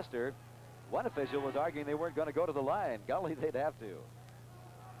 Ronnie Lester. One official was arguing they weren't going to go to the line. Golly, they'd have to.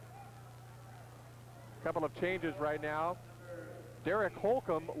 Couple of changes right now. Derek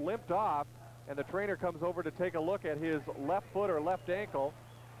Holcomb limped off, and the trainer comes over to take a look at his left foot or left ankle.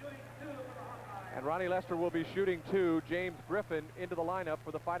 And Ronnie Lester will be shooting 2. James Griffin into the lineup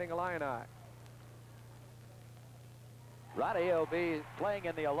for the Fighting Illini. Ronnie will be playing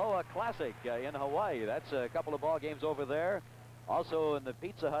in the Aloha Classic in Hawaii. That's a couple of ball games over there. Also in the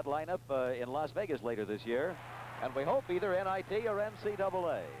Pizza Hut lineup in Las Vegas later this year. And we hope either NIT or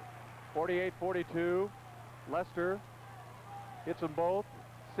NCAA. 48-42. Lester hits them both.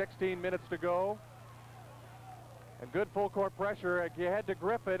 16 minutes to go. And good full court pressure. You head to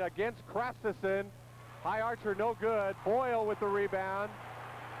Griffin against Krastison. High archer no good. Boyle with the rebound.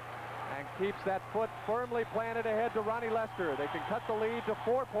 And keeps that foot firmly planted ahead to Ronnie Lester. They can cut the lead to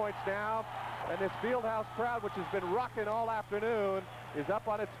 4 points now. And this Fieldhouse crowd, which has been rocking all afternoon, is up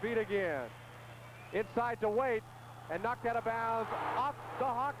on its feet again. Inside to Waite, and knocked out of bounds off the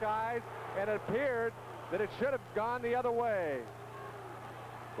Hawkeyes, and it appeared that it should have gone the other way.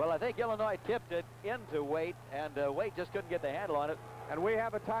 Well, I think Illinois tipped it into Waite, and Waite just couldn't get the handle on it. And we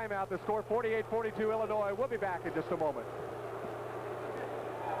have a timeout. The score 48-42 Illinois. We'll be back in just a moment.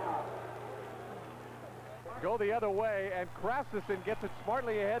 Go the other way, and Krastison gets it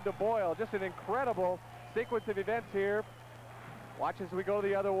smartly ahead to Boyle. Just an incredible sequence of events here. Watch as we go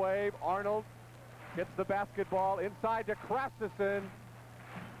the other way. Arnold gets the basketball inside to Krastison.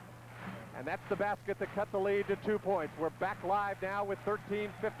 And that's the basket that cut the lead to 2 points. We're back live now with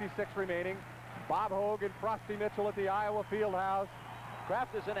 13:56 remaining. Bob Hogue and Frosty Mitchell at the Iowa Fieldhouse.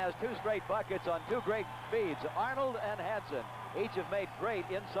 Krastison has 2 straight buckets on 2 great feeds. Arnold and Hansen each have made great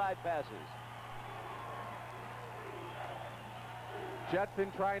inside passes.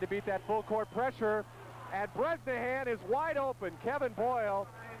 Judson trying to beat that full court pressure, and Bresnahan is wide open. Kevin Boyle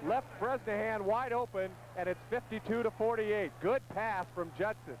left Bresnahan wide open, and it's 52-48. Good pass from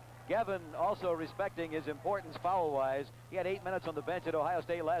Judson. Kevin also respecting his importance foul-wise. He had 8 minutes on the bench at Ohio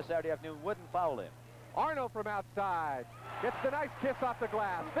State last Saturday afternoon. Wouldn't foul him. Arnold from outside gets the nice kiss off the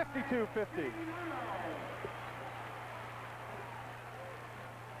glass. 52-50.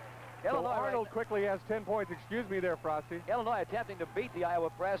 So Arnold quickly has 10 points. Excuse me there, Frosty. Illinois attempting to beat the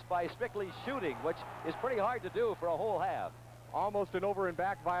Iowa press by strictly shooting, which is pretty hard to do for a whole half. Almost an over and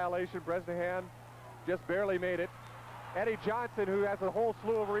back violation. Bresnahan just barely made it. Eddie Johnson, who has a whole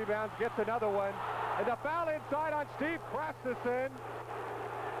slew of rebounds, gets another one. And the foul inside on Steve Krastison.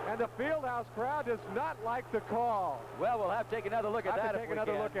 And the Fieldhouse crowd does not like the call. Well, we'll have to take another look at that. Take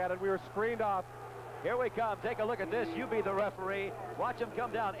another look at it. We were screened off. Here we come. Take a look at this. You be the referee. Watch him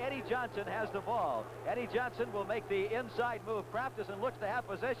come down. Eddie Johnson has the ball. Eddie Johnson will make the inside move. Krastison looks to have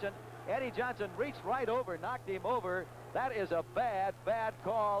position. Eddie Johnson reached right over, knocked him over. That is a bad, bad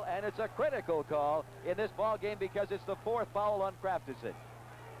call, and it's a critical call in this ball game because it's the 4th foul on Krastison.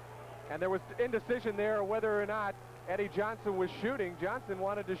 And there was indecision there whether or not Eddie Johnson was shooting. Johnson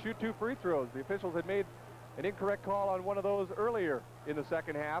wanted to shoot 2 free throws. The officials had made an incorrect call on one of those earlier in the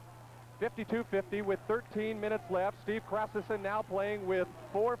second half. 52-50 with 13 minutes left. Steve Krastison now playing with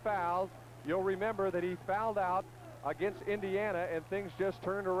 4 fouls. You'll remember that he fouled out against Indiana, and things just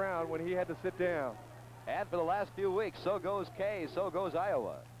turned around when he had to sit down. And for the last few weeks, so goes Kay, so goes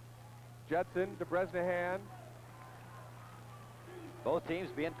Iowa. Judson to Bresnahan. Both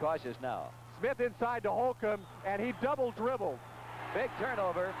teams being cautious now. Smith inside to Holcomb, and he double dribbled. Big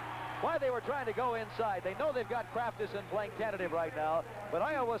turnover. Why they were trying to go inside. They know they've got Krastison playing tentative right now, but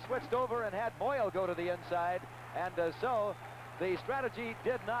Iowa switched over and had Boyle go to the inside, and so the strategy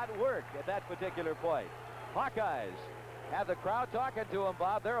did not work at that particular point. Hawkeyes have the crowd talking to them,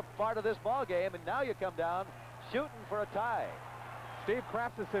 Bob. They're a part of this ball game, and now you come down shooting for a tie. Steve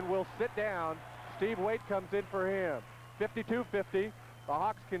Krastison will sit down. Steve Waite comes in for him. 52-50. The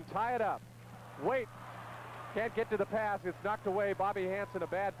Hawks can tie it up. Waite can't get to the pass. It's knocked away. Bobby Hansen, a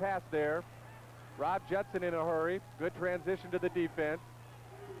bad pass there. Rob Judson in a hurry. Good transition to the defense.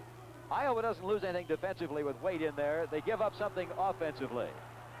 Iowa doesn't lose anything defensively with Waite in there. They give up something offensively.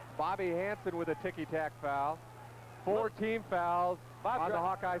 Bobby Hansen with a ticky-tack foul. 4 team fouls on the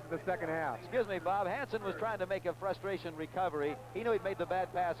Hawkeyes in the second half. Excuse me, Bob. Hansen was trying to make a frustration recovery. He knew he'd made the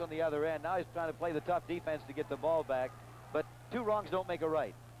bad pass on the other end. Now he's trying to play the tough defense to get the ball back. But 2 wrongs don't make a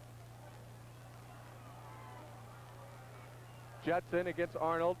right. Judson against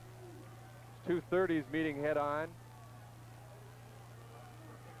Arnold. 230s meeting head on.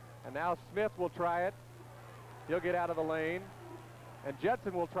 And now Smith will try it. He'll get out of the lane. And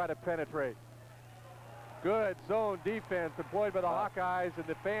Judson will try to penetrate. Good zone defense employed by the Hawkeyes, and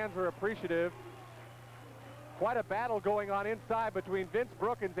the fans are appreciative. Quite a battle going on inside between Vince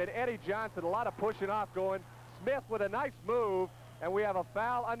Brookins and Eddie Johnson. A lot of pushing off going. Smith with a nice move, and we have a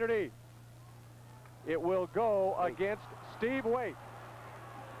foul underneath. It will go against Steve Waite.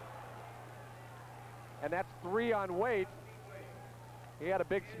 And that's 3 on Waite. He had a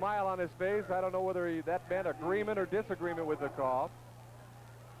big smile on his face. I don't know whether that meant agreement or disagreement with the call.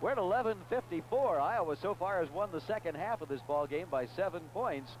 We're at 11:54. Iowa so far has won the second half of this ball game by 7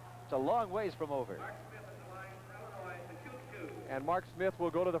 points. It's a long ways from over. And Mark Smith will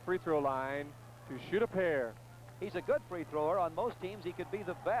go to the free throw line to shoot a pair. He's a good free thrower. On most teams, he could be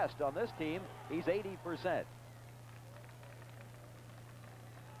the best. On this team, he's 80%.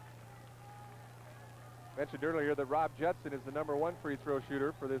 Mentioned earlier that Rob Judson is the #1 free throw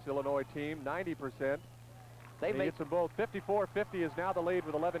shooter for this Illinois team, 90%. He gets them both. 54-50 is now the lead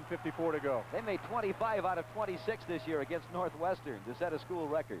with 11:54 to go. They made 25 out of 26 this year against Northwestern to set a school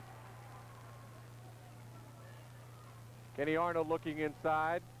record. Kenny Arnold looking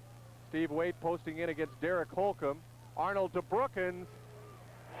inside. Steve Waite posting in against Derek Holcomb. Arnold to Brookins,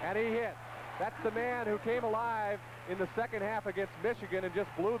 and he hit. That's the man who came alive in the second half against Michigan and just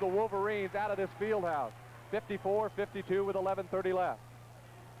blew the Wolverines out of this field house. 54-52 with 11:30 left.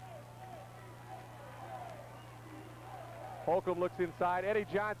 Holcomb looks inside. Eddie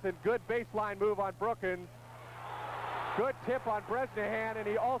Johnson, good baseline move on Brookins. Good tip on Bresnahan, and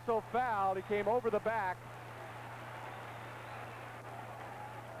he also fouled. He came over the back.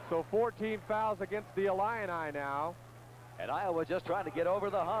 So 14 fouls against the Illini now. And Iowa just trying to get over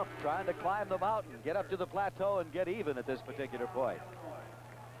the hump, trying to climb the mountain, get up to the plateau and get even at this particular point.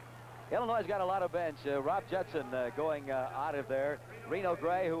 Illinois got a lot of bench. Rob Judson going out of there. Reno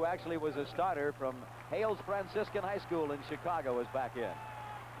Gray, who actually was a starter from Hales Franciscan High School in Chicago, is back in.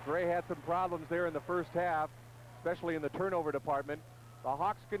 Gray had some problems there in the first half, especially in the turnover department. The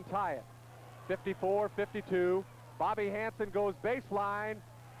Hawks can tie it. 54-52. Bobby Hansen goes baseline,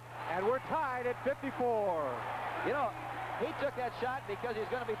 and we're tied at 54. You know, he took that shot because he's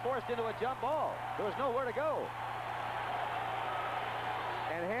going to be forced into a jump ball. There was nowhere to go.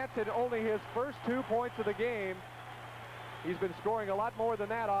 And Hansen, only his first 2 points of the game. He's been scoring a lot more than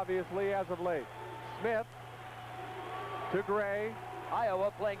that, obviously, as of late. Smith to Gray.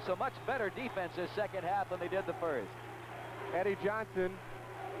 Iowa playing so much better defense this second half than they did the first. Eddie Johnson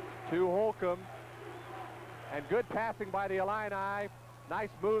to Holcomb. And good passing by the Illini.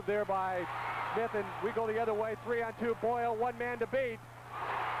 Nice move there by Smith, and we go the other way. 3-on-2. Boyle, one man to beat.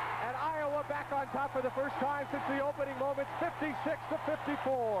 And Iowa back on top for the first time since the opening moments,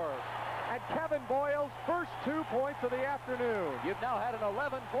 56-54. And Kevin Boyle's first 2 points of the afternoon. You've now had an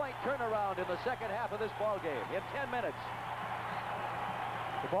 11-point turnaround in the second half of this ball game in 10 minutes.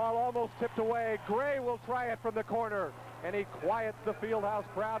 The ball almost tipped away. Gray will try it from the corner, and he quiets the Fieldhouse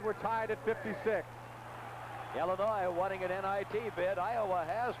crowd. We're tied at 56. Illinois wanting an NIT bid. Iowa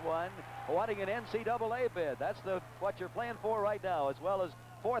has one, wanting an NCAA bid. That's what you're playing for right now, as well as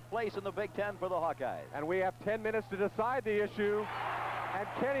 4th place in the Big Ten for the Hawkeyes. And we have 10 minutes to decide the issue. And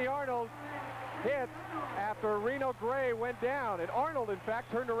Kenny Arnold hits after Reno Gray went down. And Arnold, in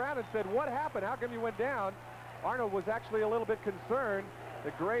fact, turned around and said, "What happened? How come you went down?" Arnold was actually a little bit concerned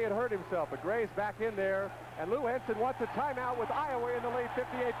that Gray had hurt himself. But Gray's back in there. And Lou Henson wants a timeout with Iowa in the lead,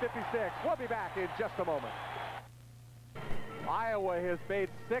 58-56. We'll be back in just a moment. Iowa has made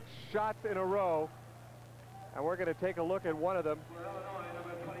 6 shots in a row, and we're going to take a look at one of them.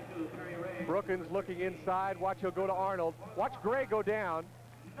 Brookins looking inside. Watch, he'll go to Arnold. Watch Gray go down,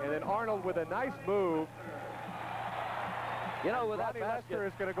 and then Arnold with a nice move. You know, with Ronnie that basket, Lester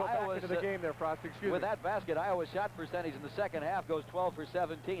is going to go back into the game there, Frost. Excuse me. With that basket, Iowa's shot percentage in the second half goes 12 for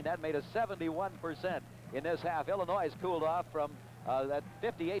 17. That made a 71% in this half. Illinois has cooled off from that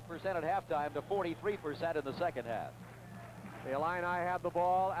 58% at halftime to 43% in the second half. The Illini have the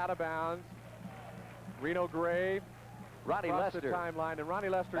ball out of bounds. Reno Gray, Ronnie Lester, the timeline, and Ronnie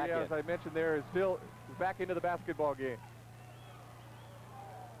Lester, as I mentioned there, is still back into the basketball game.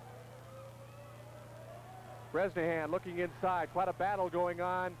 Bresnahan looking inside. Quite a battle going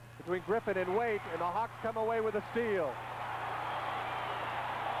on between Griffin and Waite, and the Hawks come away with a steal.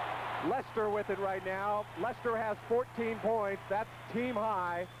 Lester with it right now. Lester has 14 points. That's team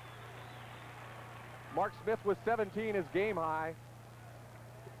high. Mark Smith with 17 is game high.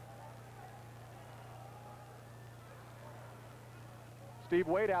 Steve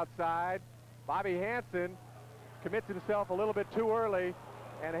Waite outside. Bobby Hansen commits himself a little bit too early,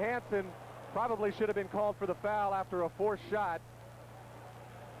 and Hansen probably should have been called for the foul after a forced shot,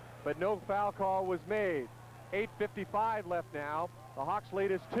 but no foul call was made. 8:55 left now. The Hawks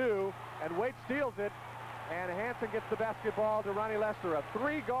lead is 2, and Waite steals it, and Hansen gets the basketball to Ronnie Lester. A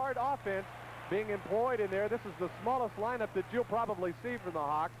 3-guard offense being employed in there. This is the smallest lineup that you'll probably see from the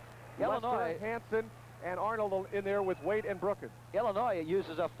Hawks. Illinois, Lester, Hansen, and Arnold in there with Waite and Brookins. Illinois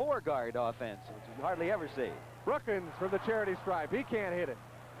uses a 4-guard offense, which you hardly ever see. Brookins from the charity stripe. He can't hit it.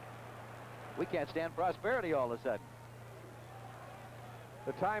 We can't stand prosperity all of a sudden.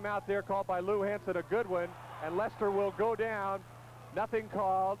 The timeout there called by Lou Henson, a good one, and Lester will go down. Nothing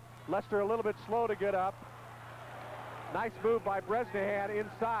called. Lester a little bit slow to get up. Nice move by Bresnahan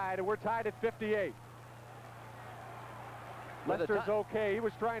inside, and we're tied at 58. Lester's okay. He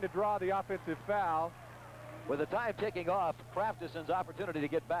was trying to draw the offensive foul. With the time ticking off, Craftison's opportunity to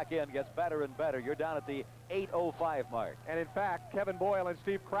get back in gets better and better. You're down at the 8:05 mark. And in fact, Kevin Boyle and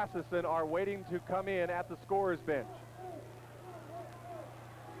Steve Craftisson are waiting to come in at the scorer's bench.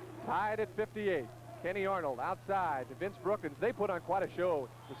 Tied at 58. Kenny Arnold outside to Vince Brookins. They put on quite a show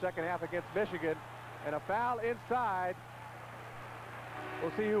the second half against Michigan. And a foul inside.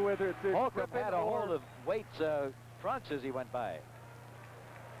 We'll see who whether it's Holcomb had a hold of Waite's trunks as he went by.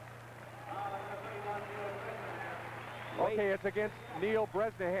 Okay, it's against Neil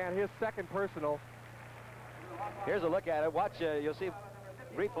Bresnahan, his second personal. Here's a look at it. Watch, you'll see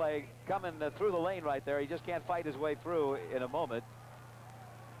replay coming through the lane right there. He just can't fight his way through in a moment.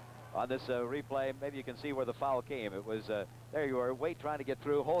 On this replay, maybe you can see where the foul came. It was, there you are, Waite trying to get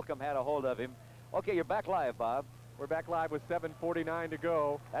through. Holcomb had a hold of him. Okay, you're back live, Bob. We're back live with 7:49 to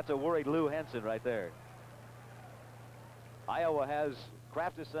go. That's a worried Lou Henson right there. Iowa has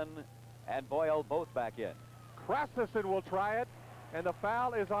Craftison and Boyle both back in. Craftisson will try it, and the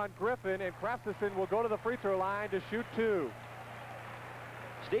foul is on Griffin, and Craftisson will go to the free throw line to shoot 2.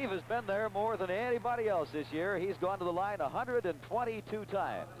 Steve has been there more than anybody else this year. He's gone to the line 122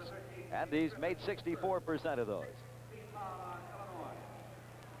 times, and he's made 64% of those.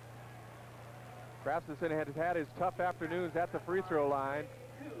 Craftisson has had his tough afternoons at the free throw line.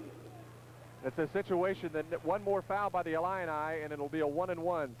 It's a situation that one more foul by the Illini, and it'll be a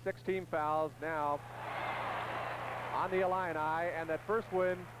 1-and-1. 16 fouls now on the Illini, and that first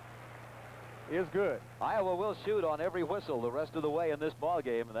one is good. Iowa will shoot on every whistle the rest of the way in this ball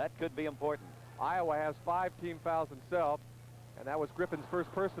game, and that could be important. Iowa has 5 team fouls himself, and that was Griffin's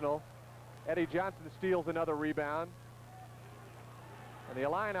first personal. Eddie Johnson steals another rebound. And the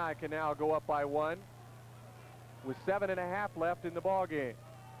Illini can now go up by 1 with 7.5 left in the ball game.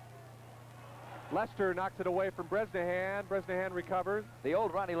 Lester knocks it away from Bresnahan. Bresnahan recovers. The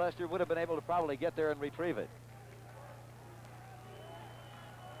old Ronnie Lester would have been able to probably get there and retrieve it.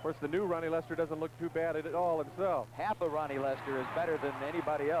 Of course, the new Ronnie Lester doesn't look too bad at all himself. Half of Ronnie Lester is better than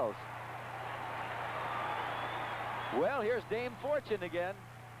anybody else. Well, here's Dame Fortune again.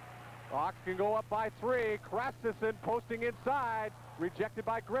 Hawks can go up by 3. Craftisson posting inside. Rejected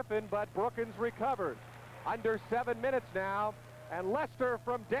by Griffin, but Brookins recovered. Under 7 minutes now. And Lester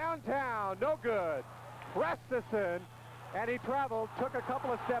from downtown, no good. Craftisson, and he traveled, took a couple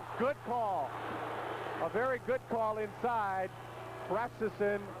of steps. Good call. A very good call inside.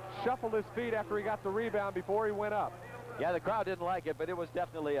 Craftisson shuffled his feet after he got the rebound before he went up. Yeah, the crowd didn't like it, but it was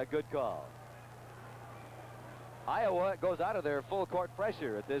definitely a good call. Iowa goes out of their full court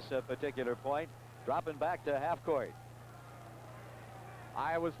pressure at this particular point, dropping back to half court.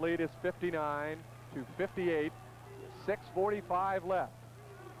 Iowa's lead is 59 to 58. 6:45 left.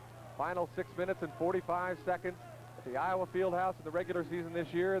 Final 6 minutes and 45 seconds at the Iowa Fieldhouse in the regular season this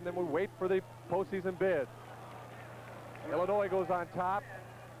year, and then we wait for the postseason bid. Illinois goes on top.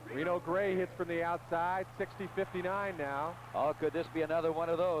 Reno Gray hits from the outside. 60-59 now. Oh, could this be another one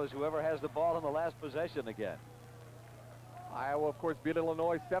of those? Whoever has the ball in the last possession again. Iowa, of course, beat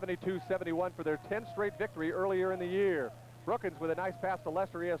Illinois 72-71 for their 10th straight victory earlier in the year. Brookins with a nice pass to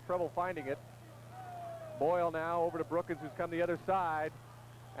Lester. He has trouble finding it. Boyle now over to Brookins, who's come the other side.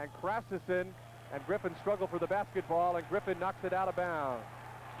 And Craftisson and Griffin struggle for the basketball, and Griffin knocks it out of bounds.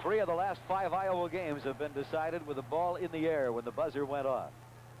 3 of the last 5 Iowa games have been decided with the ball in the air when the buzzer went off.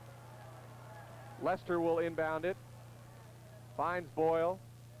 Lester will inbound it. Finds Boyle.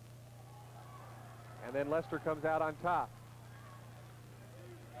 And then Lester comes out on top.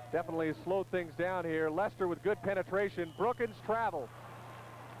 Definitely slowed things down here. Lester with good penetration. Brookins travels.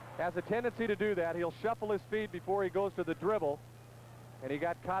 Has a tendency to do that. He'll shuffle his feet before he goes to the dribble. And he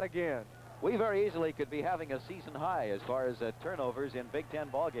got caught again. We very easily could be having a season high as far as turnovers in Big Ten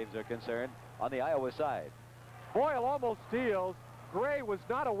ball games are concerned on the Iowa side. Boyle almost steals. Gray was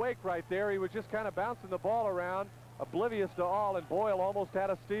not awake right there. He was just kind of bouncing the ball around, oblivious to all, and Boyle almost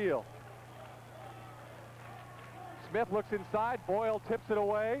had a steal. Smith looks inside. Boyle tips it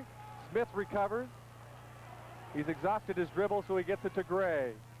away. Smith recovers. He's exhausted his dribble, so he gets it to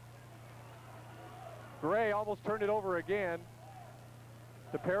Gray. Gray almost turned it over again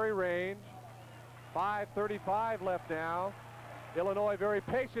to Perry Range. 5:35 left now. Illinois very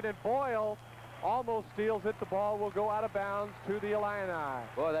patient, and Boyle almost steals it. The ball will go out of bounds to the Illini.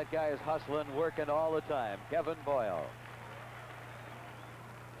 Boy, that guy is hustling, working all the time. Kevin Boyle.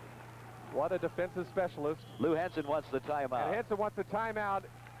 What a defensive specialist. Lou Henson wants the timeout. And Henson wants the timeout.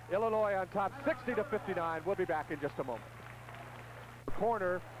 Illinois on top 60-59. We'll be back in just a moment.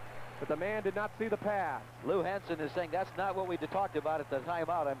 Corner, but the man did not see the pass. Lou Henson is saying that's not what we talked about at the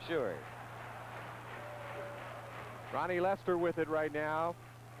timeout, I'm sure. Ronnie Lester with it right now.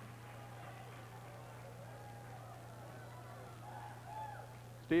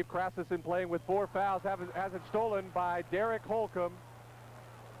 Steve Krasison playing with 4 fouls, has it stolen by Derek Holcomb,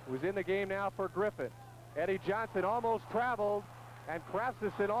 who's in the game now for Griffin. Eddie Johnson almost traveled, and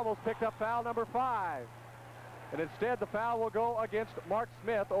Krasison almost picked up foul number 5. And instead, the foul will go against Mark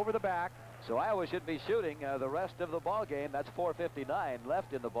Smith over the back. So Iowa should be shooting the rest of the ball game. That's 4:59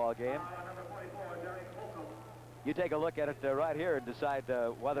 left in the ball game. You take a look at it right here and decide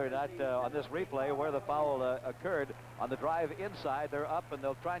whether or not on this replay where the foul occurred. On the drive inside, they're up, and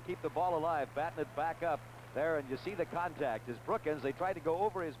they'll try and keep the ball alive, batting it back up there, and you see the contact. As Brookins, they try to go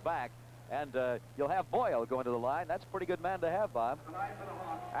over his back, and you'll have Boyle going to the line. That's a pretty good man to have, Bob.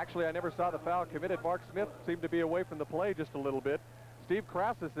 Actually, I never saw the foul committed. Mark Smith seemed to be away from the play just a little bit. Steve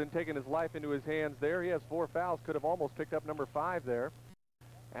Krasison taking his life into his hands there. He has 4 fouls, could have almost picked up number 5 there.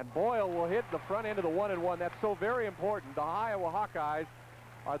 And Boyle will hit the front end of the 1-and-1. That's so very important. The Iowa Hawkeyes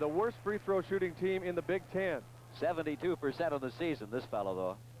are the worst free throw shooting team in the Big Ten. 72% of the season, this fellow,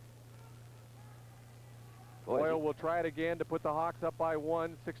 though. Boyle will try it again to put the Hawks up by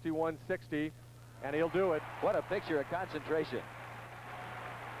 1, 61-60, and he'll do it. What a picture of concentration.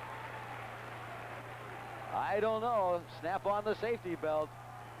 I don't know. Snap on the safety belt.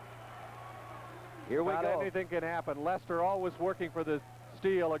 Here we go. Anything can happen. Lester always working for the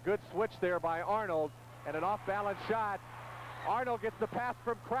steal. A good switch there by Arnold, and an off-balance shot. Arnold gets the pass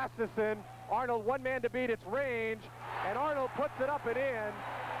from Krasison. Arnold, one man to beat. It's range, and Arnold puts it up and in,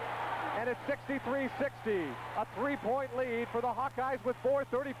 and it's 63-60. A 3-point lead for the Hawkeyes with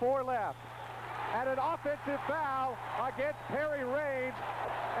 4:34 left. And an offensive foul against Perry Range.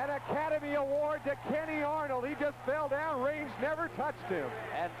 An Academy Award to Kenny Arnold. He just fell down. Range never touched him.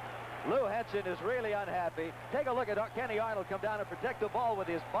 And Lou Henson is really unhappy. Take a look at Kenny Arnold come down and protect the ball with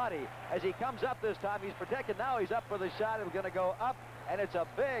his body. As he comes up this time, he's protected. Now he's up for the shot. It's going to go up, and it's a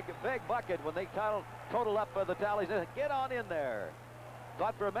big, big bucket when they total up the tallies. Get on in there.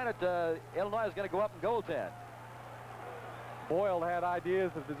 Thought for a minute Illinois is going to go up and goaltend. Boyle had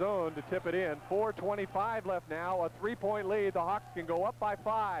ideas of his own to tip it in. 4:25 left now. A 3-point lead. The Hawks can go up by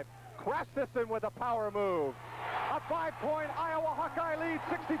 5. Krasison with a power move. A 5-point Iowa Hawkeye lead,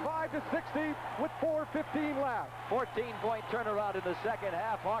 65-60 with 4:15 left. 14-point turnaround in the second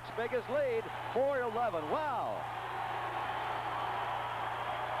half. Hawks' biggest lead, 4-11. Wow.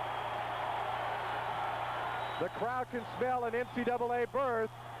 The crowd can smell an NCAA berth,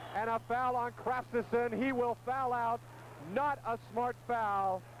 and a foul on Krasison. He will foul out. Not a smart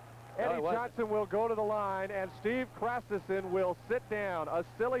foul. Eddie Johnson will go to the line, and Steve Krasison will sit down. A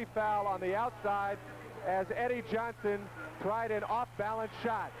silly foul on the outside as Eddie Johnson tried an off-balance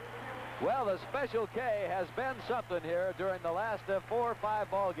shot. Well, the Special K has been something here during the last 4 or 5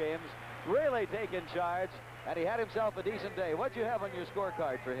 ball games. Really taking charge, and he had himself a decent day. What'd you have on your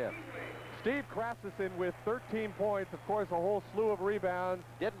scorecard for him? Steve Krasison with 13 points. Of course, a whole slew of rebounds.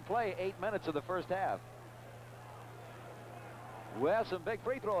 Didn't play 8 minutes of the first half. Well, some big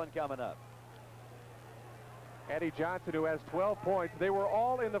free throwing coming up. Eddie Johnson, who has 12 points. They were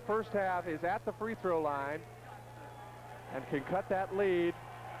all in the first half, is at the free throw line and can cut that lead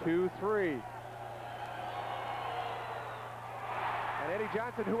to 3. And Eddie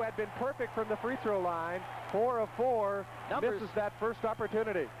Johnson, who had been perfect from the free throw line, 4 of 4, misses that first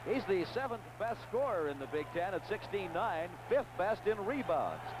opportunity. He's the 7th best scorer in the Big Ten at 16-9, 5th best in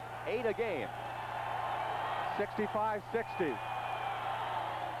rebounds, 8 a game. 65-60.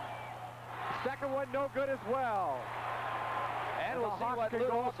 Second one no good as well. And we'll see what can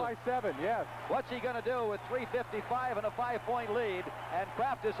go up by 7, yes. What's he going to do with 3:55 and a 5-point lead, and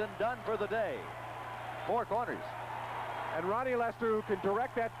Krasison done for the day. 4 corners. And Ronnie Lester, who can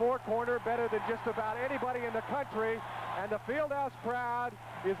direct that 4-corner better than just about anybody in the country, and the Fieldhouse crowd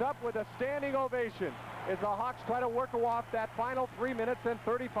is up with a standing ovation as the Hawks try to work off that final 3 minutes and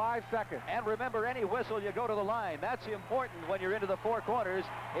 35 seconds. And remember, any whistle, you go to the line. That's important when you're into the 4 corners,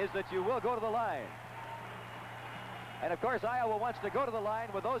 is that you will go to the line. And of course, Iowa wants to go to the line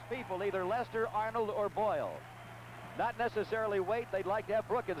with those people, either Lester, Arnold, or Boyle. Not necessarily Waite. They'd like to have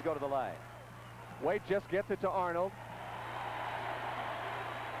Brookins go to the line. Waite just gets it to Arnold.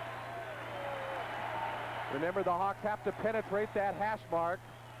 Remember, the Hawks have to penetrate that hash mark.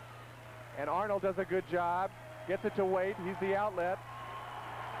 And Arnold does a good job. Gets it to Waite. He's the outlet.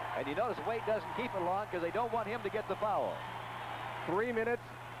 And you notice Waite doesn't keep it long because they don't want him to get the foul. 3 minutes,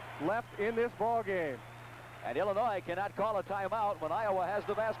 left in this ball game. And Illinois cannot call a timeout when Iowa has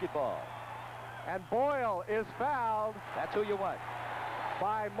the basketball. And Boyle is fouled. That's who you want.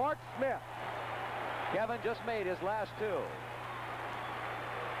 By Mark Smith. Kevin just made his last two.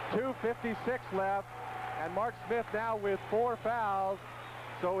 2:56 left, and Mark Smith now with 4 fouls,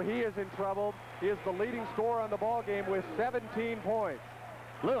 so he is in trouble. He is the leading scorer on the ball game with 17 points.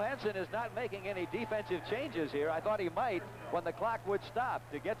 Lou Henson is not making any defensive changes here. I thought he might when the clock would stop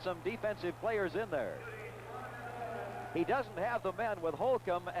to get some defensive players in there. He doesn't have the men with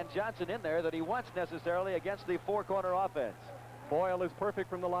Holcomb and Johnson in there that he wants necessarily against the four-corner offense. Boyle is perfect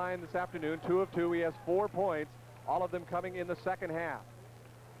from the line this afternoon, 2 of 2. He has 4 points, all of them coming in the second half.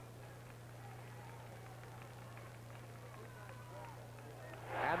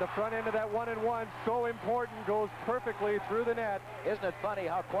 And the front end of that 1-and-1, so important, goes perfectly through the net. Isn't it funny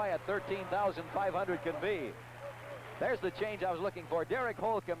how quiet 13,500 can be? There's the change I was looking for. Derek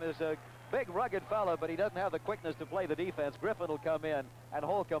Holcomb is a big, rugged fellow, but he doesn't have the quickness to play the defense. Griffin will come in and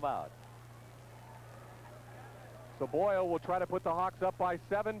Holcomb out. So Boyle will try to put the Hawks up by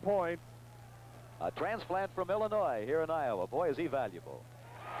 7 points. A transplant from Illinois here in Iowa. Boy, is he valuable.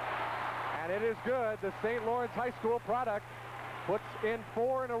 And it is good. The St. Lawrence High School product puts in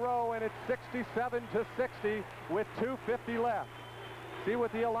 4 in a row, and it's 67-60 with 2:50 left. See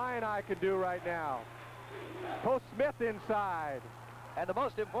what the Illini can do right now. Post Smith inside. And the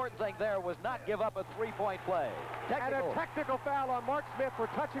most important thing there was not give up a three-point play. And a technical foul on Mark Smith for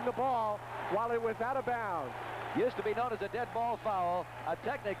touching the ball while it was out of bounds. Used to be known as a dead ball foul, a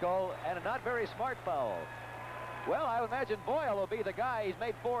technical, and a not very smart foul. Well, I would imagine Boyle will be the guy. He's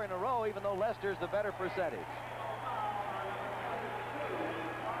made 4 in a row, even though Lester's the better percentage.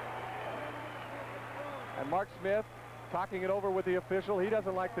 And Mark Smith talking it over with the official. He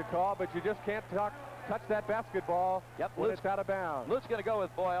doesn't like the call, but you just can't touch that basketball when it's out of bounds. Luke's going to go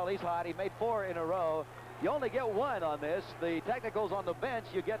with Boyle. He's hot. He made 4 in a row. You only get 1 on this. The technicals on the bench,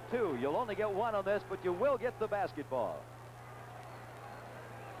 you get 2. You'll only get 1 on this, but you will get the basketball.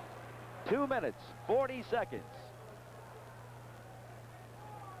 2 minutes, 40 seconds.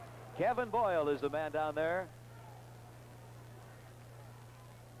 Kevin Boyle is the man down there.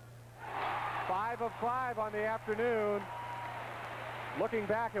 5 of 5 on the afternoon. Looking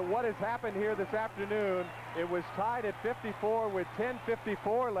back at what has happened here this afternoon, it was tied at 54 with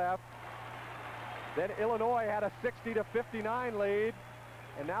 10:54 left. Then Illinois had a 60-59 lead,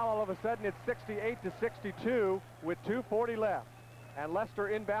 and now all of a sudden it's 68-62 with 2:40 left. And Lester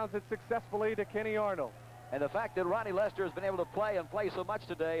inbounds it successfully to Kenny Arnold. And the fact that Ronnie Lester has been able to play so much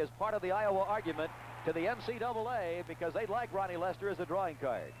today is part of the Iowa argument to the NCAA, because they'd like Ronnie Lester as a drawing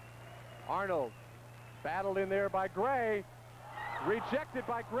card. Arnold battled in there by Gray, rejected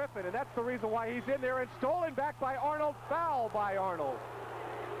by Griffin, and that's the reason why he's in there, and stolen back by Arnold, foul by Arnold.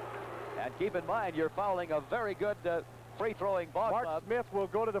 And keep in mind, you're fouling a very good free-throwing ball club. Mark Smith will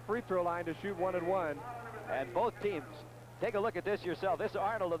go to the free throw line to shoot 1-and-1. And both teams, take a look at this yourself. This is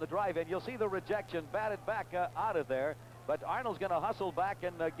Arnold in the drive-in. You'll see the rejection batted back out of there, but Arnold's going to hustle back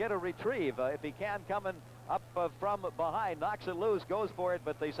and get a retrieve if he can, coming up from behind, knocks it loose, goes for it,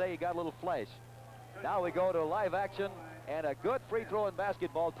 but they say he got a little flash. Now we go to live action, and a good free throw and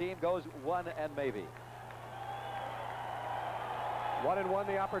basketball team goes 1 and maybe. 1-and-1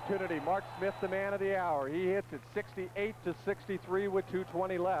 the opportunity. Mark Smith, the man of the hour. He hits it 68-63 with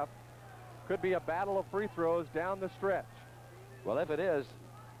 2:20 left. Could be a battle of free throws down the stretch. Well, if it is,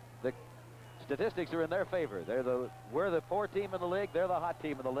 the statistics are in their favor. We're the 4 team in the league. They're the hot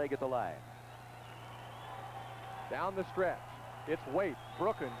team in the league at the line. Down the stretch, it's Waite,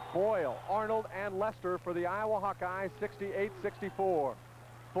 Brookins, Boyle, Arnold, and Lester for the Iowa Hawkeyes, 68-64.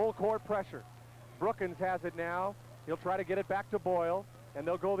 Full court pressure. Brookins has it now. He'll try to get it back to Boyle, and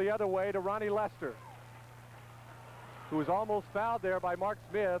they'll go the other way to Ronnie Lester, who was almost fouled there by Mark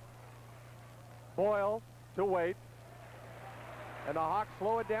Smith. Boyle to Waite. And the Hawks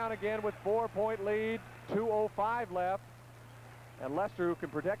slow it down again with 4-point lead, 2:05 left. And Lester, who can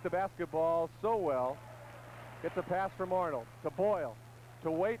protect the basketball so well, gets a pass from Arnold to Boyle,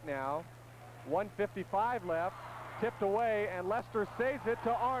 to Waite now. 1:55 left, tipped away, and Lester saves it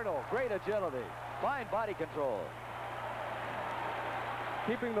to Arnold. Great agility, fine body control.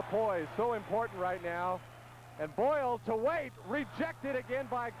 Keeping the poise, so important right now. And Boyle to Waite, rejected again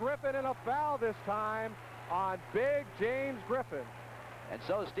by Griffin, and a foul this time on big James Griffin. And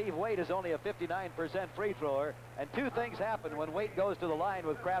so Steve Waite is only a 59% free thrower, and 2 things happen when Waite goes to the line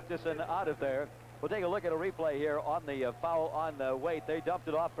with Crafterson out of there. We'll take a look at a replay here on the foul on Waite. They dumped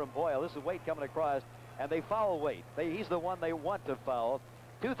it off from Boyle. This is Waite coming across, and they foul Waite. He's the one they want to foul.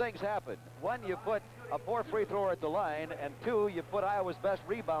 two things happen. One, you put a poor free thrower at the line, and two, you put Iowa's best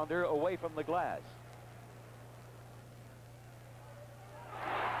rebounder away from the glass.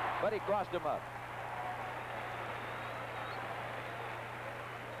 But he crossed him up.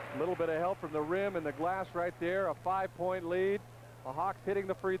 A little bit of help from the rim and the glass right there. A 5-point lead. The Hawks hitting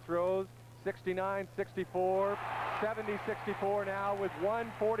the free throws. 69-64. 70-64 now with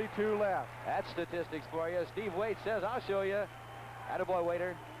 1:42 left. That's statistics for you. Steve Waite says, I'll show you. Attaboy,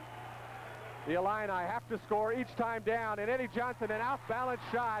 Waiter. The Illini have to score each time down, and Eddie Johnson, an off-balance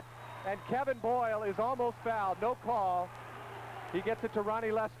shot, and Kevin Boyle is almost fouled. No call. He gets it to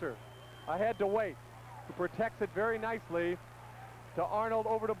Ronnie Lester. Ahead to Waite, who protects it very nicely to Arnold,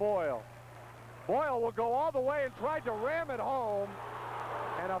 over to Boyle. Boyle will go all the way and tried to ram it home,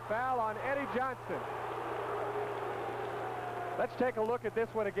 and a foul on Eddie Johnson. Let's take a look at this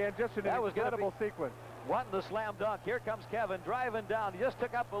one again, just an incredible sequence. Wanting the slam dunk. Here comes Kevin driving down. He just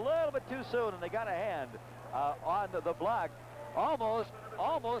took up a little bit too soon, and they got a hand on the block. Almost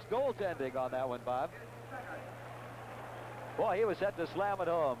goaltending on that one, Bob. Boy, he was set to slam it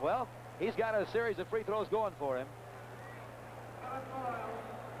home. Well, he's got a series of free throws going for him.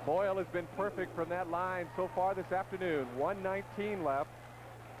 Boyle has been perfect from that line so far this afternoon. 1:19 left.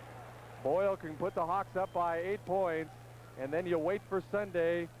 Boyle can put the Hawks up by 8 points, and then you wait for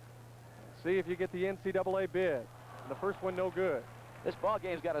Sunday. See if you get the NCAA bid. The first one no good. This ball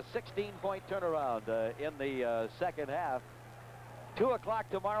game's got a 16-point turnaround in the second half. 2 o'clock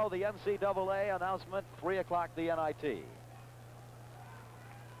tomorrow, the NCAA announcement. 3 o'clock, the NIT.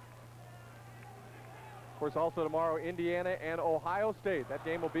 Of course, also tomorrow, Indiana and Ohio State. That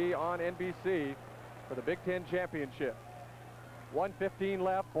game will be on NBC for the Big Ten Championship. 1:15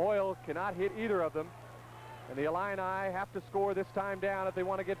 left. Boyle cannot hit either of them. And the Illini have to score this time down if they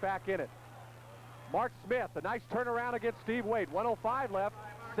want to get back in it. Mark Smith, a nice turnaround against Steve Waite. 1:05 left,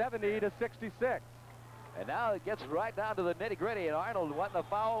 70-66. And now it gets right down to the nitty-gritty, and Arnold wanting a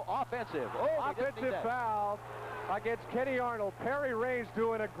foul. Offensive. Oh, offensive foul against Kenny Arnold. Perry Raines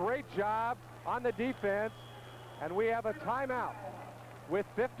doing a great job on the defense. And we have a timeout with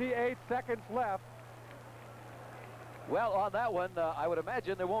 58 seconds left. Well, on that one, I would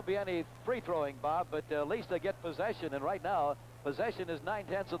imagine there won't be any free throwing, Bob, but at least they get possession. And right now, possession is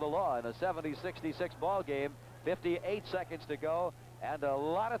 9/10 of the law in a 70-66 ball game. 58 seconds to go, and a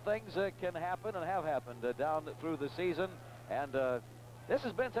lot of things can happen and have happened down through the season. And this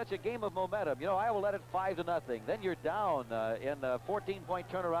has been such a game of momentum. You know, Iowa led it 5-0. Then you're down in a 14-point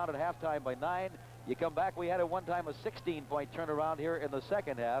turnaround at halftime by 9. You come back. We had at one time a 16-point turnaround here in the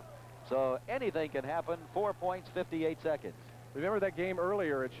second half. So anything can happen. 4 points, 58 seconds. Remember that game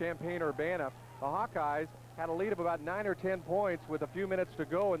earlier at Champaign-Urbana? The Hawkeyes had a lead of about 9 or 10 points with a few minutes to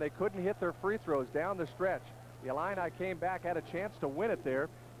go, and they couldn't hit their free throws down the stretch. The Illini came back, had a chance to win it there,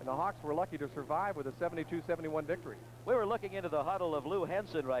 and the Hawks were lucky to survive with a 72-71 victory. We were looking into the huddle of Lou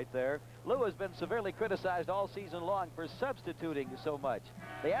Henson right there. Lou has been severely criticized all season long for substituting so much.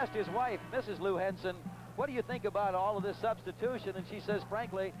 They asked his wife, Mrs. Lou Henson, what do you think about all of this substitution? And she says,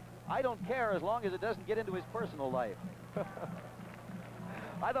 frankly, I don't care as long as it doesn't get into his personal life.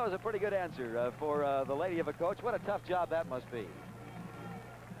 I thought it was a pretty good answer for the lady of a coach. What a tough job that must be.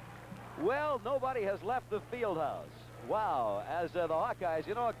 Well, nobody has left the field house. Wow, as the Hawkeyes,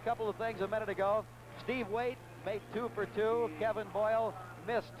 you know, a couple of things a minute ago. Steve Waite made 2 for 2. Kevin Boyle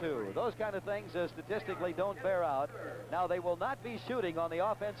missed 2. Those kind of things statistically don't bear out. Now, they will not be shooting on the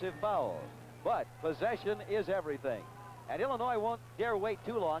offensive foul, but possession is everything. And Illinois won't dare wait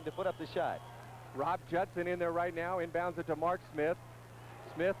too long to put up the shot. Rob Judson in there right now, inbounds it to Mark Smith.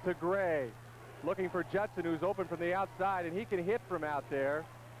 Smith to Gray, looking for Judson, who's open from the outside, and he can hit from out there.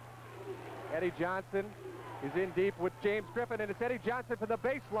 Eddie Johnson is in deep with James Griffin, and it's Eddie Johnson from the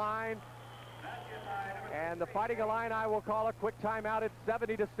baseline. And the Fighting Illini will call a quick timeout at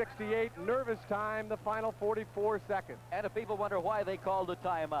 70-68. Nervous time, the final 44 seconds. And if people wonder why they called a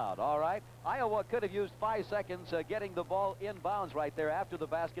timeout, all right, Iowa could have used 5 seconds getting the ball inbounds right there after the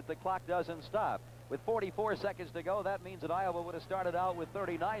basket. The clock doesn't stop. With 44 seconds to go, that means that Iowa would have started out with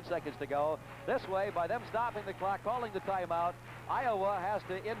 39 seconds to go. This way, by them stopping the clock, calling the timeout, Iowa has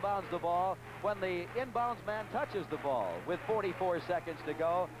to inbounds the ball when the inbounds man touches the ball with 44 seconds to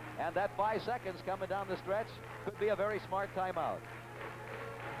go. And that 5 seconds coming down the stretch could be a very smart timeout.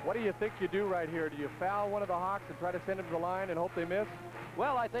 What do you think you do right here? Do you foul one of the Hawks and try to send him to the line and hope they miss?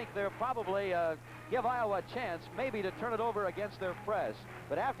 Well, I think they'll probably give Iowa a chance maybe to turn it over against their press.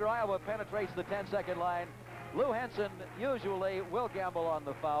 But after Iowa penetrates the 10-second line, Lou Henson usually will gamble on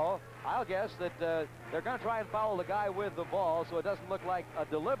the foul. I'll guess that they're going to try and foul the guy with the ball so it doesn't look like a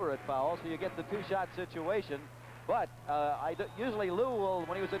deliberate foul, so you get the 2-shot situation. But usually Lou will,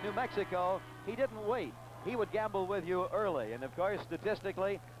 when he was in New Mexico, he didn't wait. He would gamble with you early. And of course,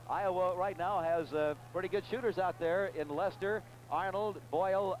 statistically, Iowa right now has pretty good shooters out there in Lester, Arnold,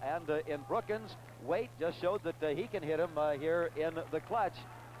 Boyle, and in Brookins. Waite just showed that he can hit him here in the clutch.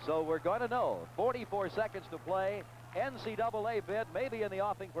 So we're going to know. 44 seconds to play. NCAA bid maybe in the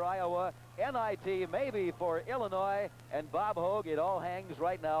offing for Iowa. NIT maybe for Illinois. And Bob Hogue, it all hangs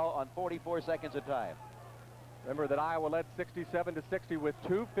right now on 44 seconds of time. Remember that Iowa led 67-60 with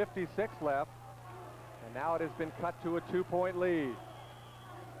 2:56 left. And now it has been cut to a 2-point lead.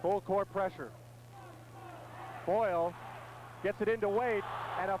 Full court pressure. Boyle gets it into Waite,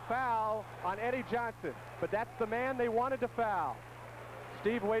 and a foul on Eddie Johnson. But that's the man they wanted to foul.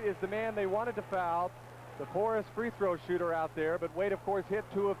 Steve Waite is the man they wanted to foul. The poorest free throw shooter out there, but Waite, of course, hit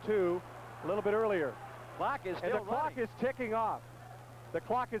 2 of 2 a little bit earlier. Clock is still running. And the clock is ticking off. The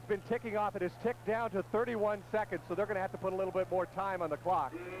clock has been ticking off. It has ticked down to 31 seconds, so they're going to have to put a little bit more time on the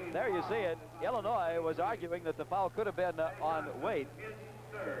clock. There you see it. Illinois was arguing that the foul could have been on Waite.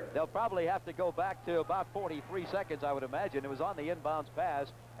 They'll probably have to go back to about 43 seconds, I would imagine. It was on the inbounds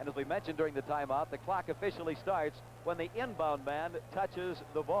pass, and as we mentioned during the timeout, the clock officially starts when the inbound man touches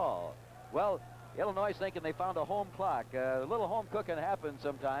the ball. Well, Illinois thinking they found a home clock. A little home cooking happens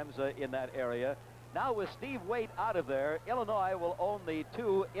sometimes in that area. Now with Steve Waite out of there, Illinois will own the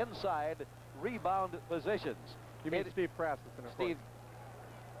 2 inside rebound positions. You mean Steve Prastis? Steve.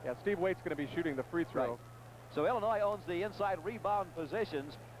 Yeah, Steve Waite's going to be shooting the free throw. Right. So Illinois owns the inside rebound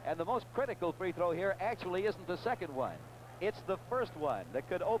positions, and the most critical free throw here actually isn't the second one. It's the first one that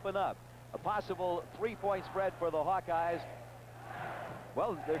could open up a possible 3-point spread for the Hawkeyes.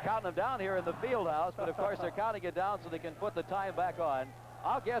 Well, they're counting them down here in the Fieldhouse, but of course they're counting it down so they can put the time back on.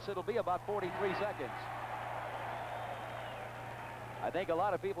 I'll guess it'll be about 43 seconds. I think a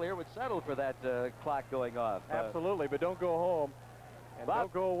lot of people here would settle for that clock going off. Absolutely, but don't go home. And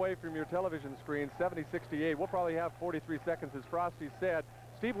don't go away from your television screen. 70-68. We'll probably have 43 seconds, as Frosty said.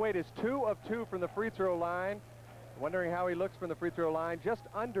 Steve Waite is 2 of 2 from the free throw line. Wondering how he looks from the free throw line. Just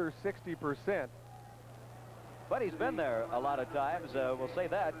under 60%. But he's been there a lot of times. We'll say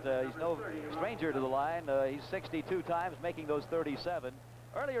that. He's no stranger to the line. He's 62 times, making those 37.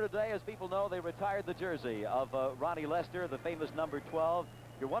 Earlier today, as people know, they retired the jersey of Ronnie Lester, the famous number 12.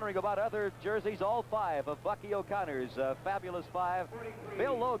 You're wondering about other jerseys, all 5 of Bucky O'Connor's fabulous 5.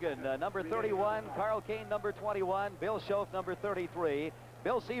 Bill Logan, number 31. Carl Kane, number 21. Bill Schoaf, number 33.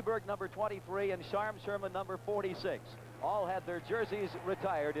 Bill Seaberg, number 23. And Sharm Sherman, number 46. All had their jerseys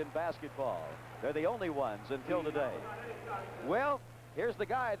retired in basketball. They're the only ones until today. Well, here's the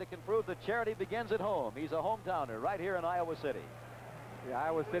guy that can prove that charity begins at home. He's a hometowner right here in Iowa City. The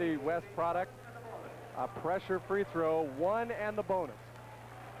Iowa City West product, a pressure free throw, 1 and the bonus.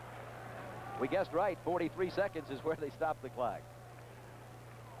 We guessed right, 43 seconds is where they stopped the clock.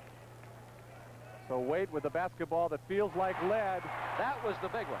 So Waite with the basketball that feels like lead. That was the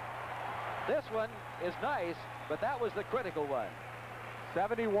big one. This one is nice, but that was the critical one.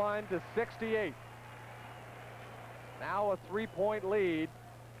 71-68. Now a 3-point lead.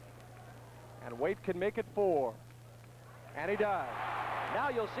 And Waite can make it 4. And he does. Now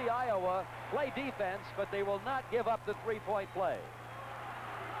you'll see Iowa play defense, but they will not give up the 3-point play.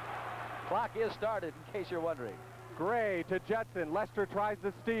 Clock is started, in case you're wondering. Gray to Judson. Lester tries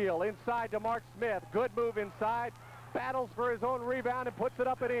to steal. Inside to Mark Smith. Good move inside. Battles for his own rebound and puts it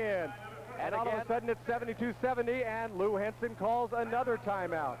up and in. And all of a sudden it's 72-70, and Lou Henson calls another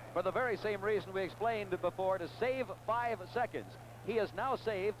timeout. For the very same reason we explained before, to save 5 seconds. He has now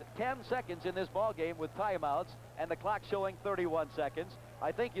saved 10 seconds in this ball game with timeouts, and the clock showing 31 seconds.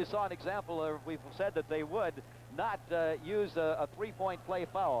 I think you saw an example of, we've said that they would not use a 3-point play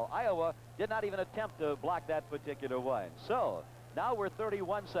foul. Iowa did not even attempt to block that particular one. So now we're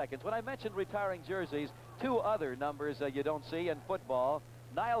 31 seconds. When I mentioned retiring jerseys, 2 other numbers you don't see in football.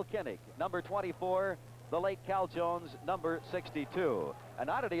 Niall Kinnick, number 24. The late Cal Jones, number 62. An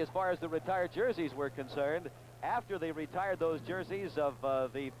oddity as far as the retired jerseys were concerned. After they retired those jerseys of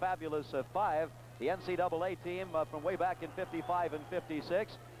the fabulous 5, the NCAA team from way back in 55 and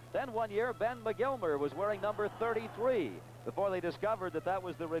 56, then one year Ben McGilmer was wearing number 33 before they discovered that that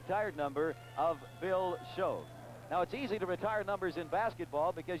was the retired number of Bill Schoaf. Now, it's easy to retire numbers in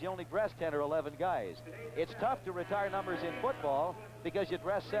basketball because you only dress 10 or 11 guys. It's tough to retire numbers in football because you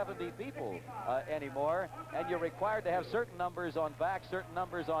dress 70 people anymore, and you're required to have certain numbers on back, certain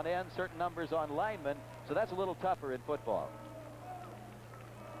numbers on end, certain numbers on linemen, so that's a little tougher in football.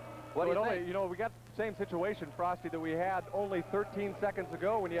 What do you think? You know, we got the same situation, Frosty, that we had only 13 seconds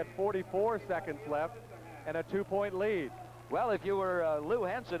ago when you had 44 seconds left and a 2-point lead. Well, if you were Lou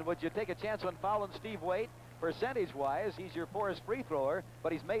Henson, would you take a chance on fouling Steve Waite? percentage-wise, he's your poorest free thrower,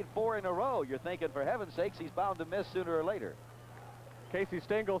 but he's made 4 in a row. You're thinking, for heaven's sakes, he's bound to miss sooner or later. Casey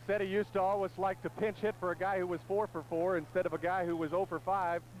Stengel said he used to always like to pinch hit for a guy who was 4 for 4 instead of a guy who was 0 for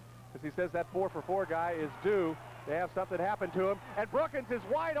 5, because he says that 4 for 4 guy is due to have something happen to him. And Brookins is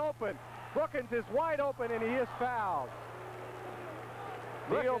wide open. Brookins is wide open, and he is fouled.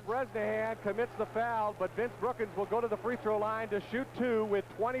 Neil Bresnahan commits the foul, but Vince Brookins will go to the free throw line to shoot 2 with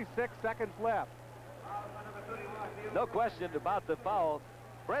 26 seconds left. No question about the foul.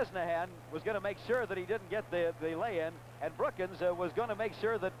 Bresnahan was going to make sure that he didn't get the lay-in, and Brookins was going to make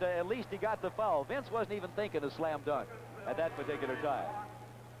sure that at least he got the foul. Vince wasn't even thinking of slam dunk at that particular time.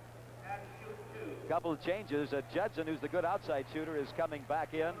 Couple of changes. Judson, who's the good outside shooter, is coming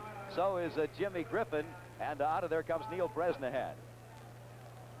back in. So is Jimmy Griffin, and out of there comes Neil Bresnahan.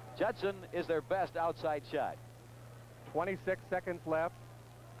 Judson is their best outside shot. 26 seconds left.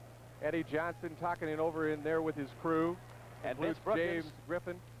 Eddie Johnson talking it over in there with his crew. And Vince Brookins, James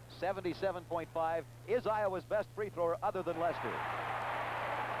Griffin. 77.5, is Iowa's best free thrower other than Lester.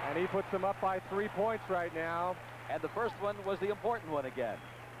 And he puts them up by 3 points right now. And the first one was the important one again.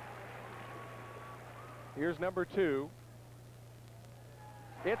 Here's number 2.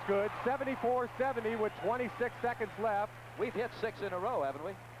 It's good. 74-70 with 26 seconds left. We've hit 6 in a row, haven't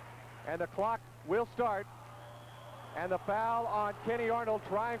we? And the clock will start. And the foul on Kenny Arnold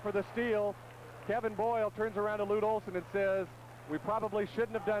trying for the steal. Kevin Boyle turns around to Lute Olson and says, we probably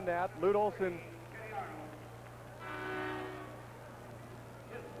shouldn't have done that. Lute Olson.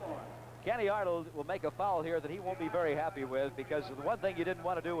 Kenny Arnold will make a foul here that he won't be very happy with, because the one thing you didn't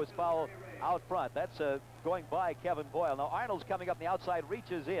want to do was foul out front. That's going by Kevin Boyle. Now Arnold's coming up the outside,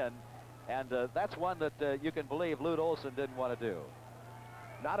 reaches in, and that's one that you can believe Lute Olson didn't want to do.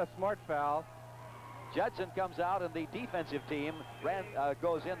 Not a smart foul. Judson comes out, and the defensive team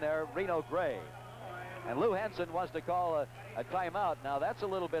goes in there, Reno Gray. And Lou Henson wants to call a timeout. Now that's a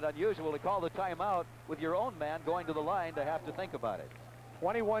little bit unusual to call the timeout with your own man going to the line to have to think about it.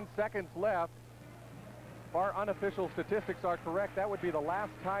 21 seconds left. If our unofficial statistics are correct, that would be the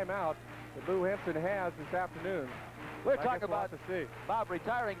last timeout that Lou Henson has this afternoon. We're talking about Bob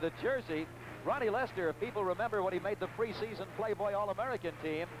retiring the jersey. Ronnie Lester, if people remember when he made the preseason Playboy All-American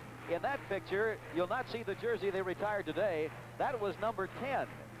team, in that picture, you'll not see the jersey they retired today. That was number 10,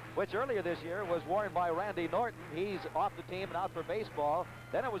 which earlier this year was worn by Randy Norton. He's off the team and out for baseball.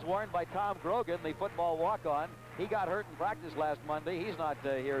 Then it was worn by Tom Grogan, the football walk-on. He got hurt in practice last Monday. He's not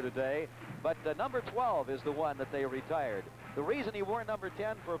here today. But number 12 is the one that they retired. The reason he wore number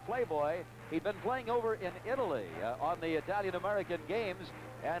 10 for Playboy, he'd been playing over in Italy on the Italian-American games.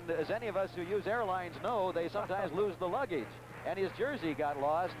 And as any of us who use airlines know, they sometimes lose the luggage. And his jersey got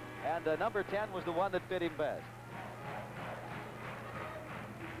lost, and number 10 was the one that fit him best.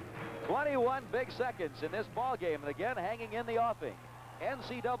 21 big seconds in this ball game, and again hanging in the offing.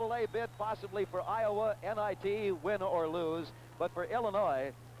 NCAA bid possibly for Iowa, NIT, win or lose, but for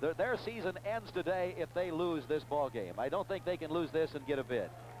Illinois, their season ends today if they lose this ball game. I don't think they can lose this and get a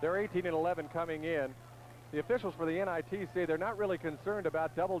bid. They're 18-11 coming in. The officials for the NIT say they're not really concerned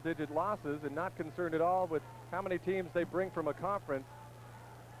about double-digit losses and not concerned at all with how many teams they bring from a conference.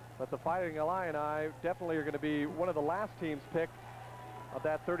 But the Fighting Illini definitely are going to be one of the last teams picked of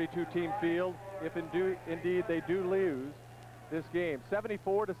that 32-team field if indeed they do lose this game.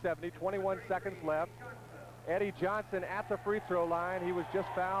 74-70, 21 seconds left. Eddie Johnson at the free throw line. He was just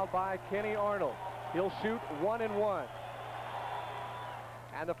fouled by Kenny Arnold. He'll shoot 1 and 1.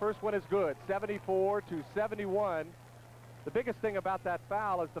 And the first one is good, 74-71. The biggest thing about that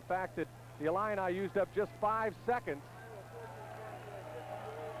foul is the fact that the Illini used up just 5 seconds.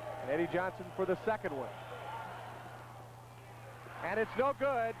 And Eddie Johnson for the second one. And it's no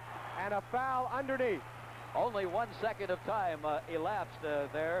good, and a foul underneath. Only 1 second of time elapsed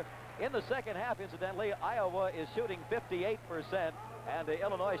there. In the second half, incidentally, Iowa is shooting 58%, and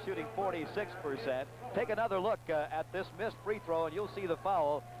Illinois shooting 46%. Take another look at this missed free throw, and you'll see the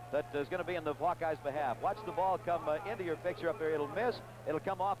foul that is going to be in the Hawkeyes' behalf. Watch the ball come into your picture up there. It'll miss. It'll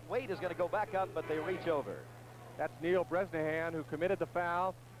come off. Wade is going to go back up, but they reach over. That's Neil Bresnahan who committed the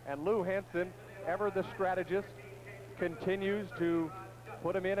foul, and Lou Henson, ever the strategist, continues to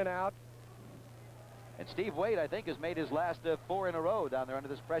put him in and out. And Steve Wade, I think, has made his last 4 in a row down there under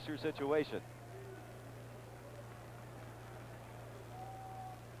this pressure situation.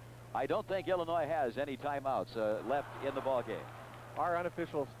 I don't think Illinois has any timeouts left in the ball game. Our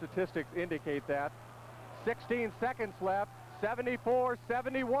unofficial statistics indicate that. 16 seconds left,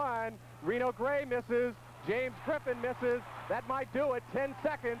 74-71. Reno Gray misses, James Griffin misses. That might do it, 10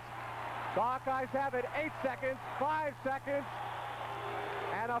 seconds. The Hawkeyes have it, 8 seconds, 5 seconds,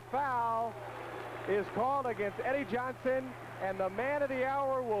 and a foul is called against Eddie Johnson, and the man of the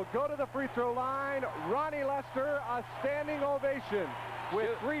hour will go to the free throw line. Ronnie Lester, a standing ovation with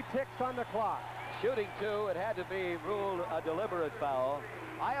 3 ticks on the clock. Shooting 2, it had to be ruled a deliberate foul.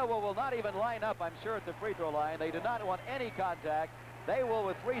 Iowa will not even line up, I'm sure, at the free throw line. They do not want any contact. They will,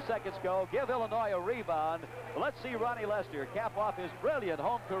 with 3 seconds go, give Illinois a rebound. But let's see Ronnie Lester cap off his brilliant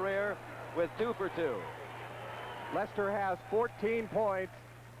home career with 2 for 2. Lester has 14 points.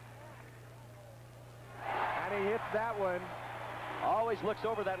 And he hits that one. Always looks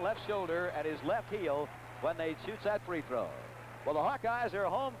over that left shoulder at his left heel when they shoots that free throw. Well, the Hawkeyes are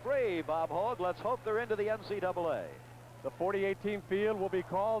home free, Bob Hogue. Let's hope they're into the NCAA. The 48-team field will be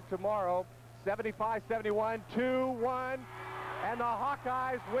called tomorrow. 75-71, 2-1. And the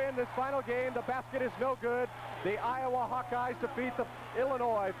Hawkeyes win this final game. The basket is no good. The Iowa Hawkeyes defeat the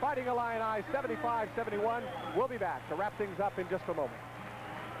Illinois Fighting Illini 75-71. We'll be back to wrap things up in just a moment.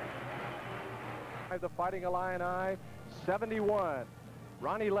 The Fighting Illini 71.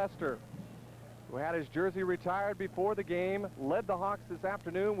 Ronnie Lester, who had his jersey retired before the game, led the Hawks this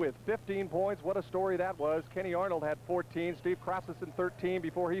afternoon with 15 points. What a story that was. Kenny Arnold had 14. Steve Crosseson 13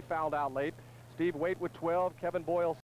 before he fouled out late. Steve Waite with 12. Kevin Boyle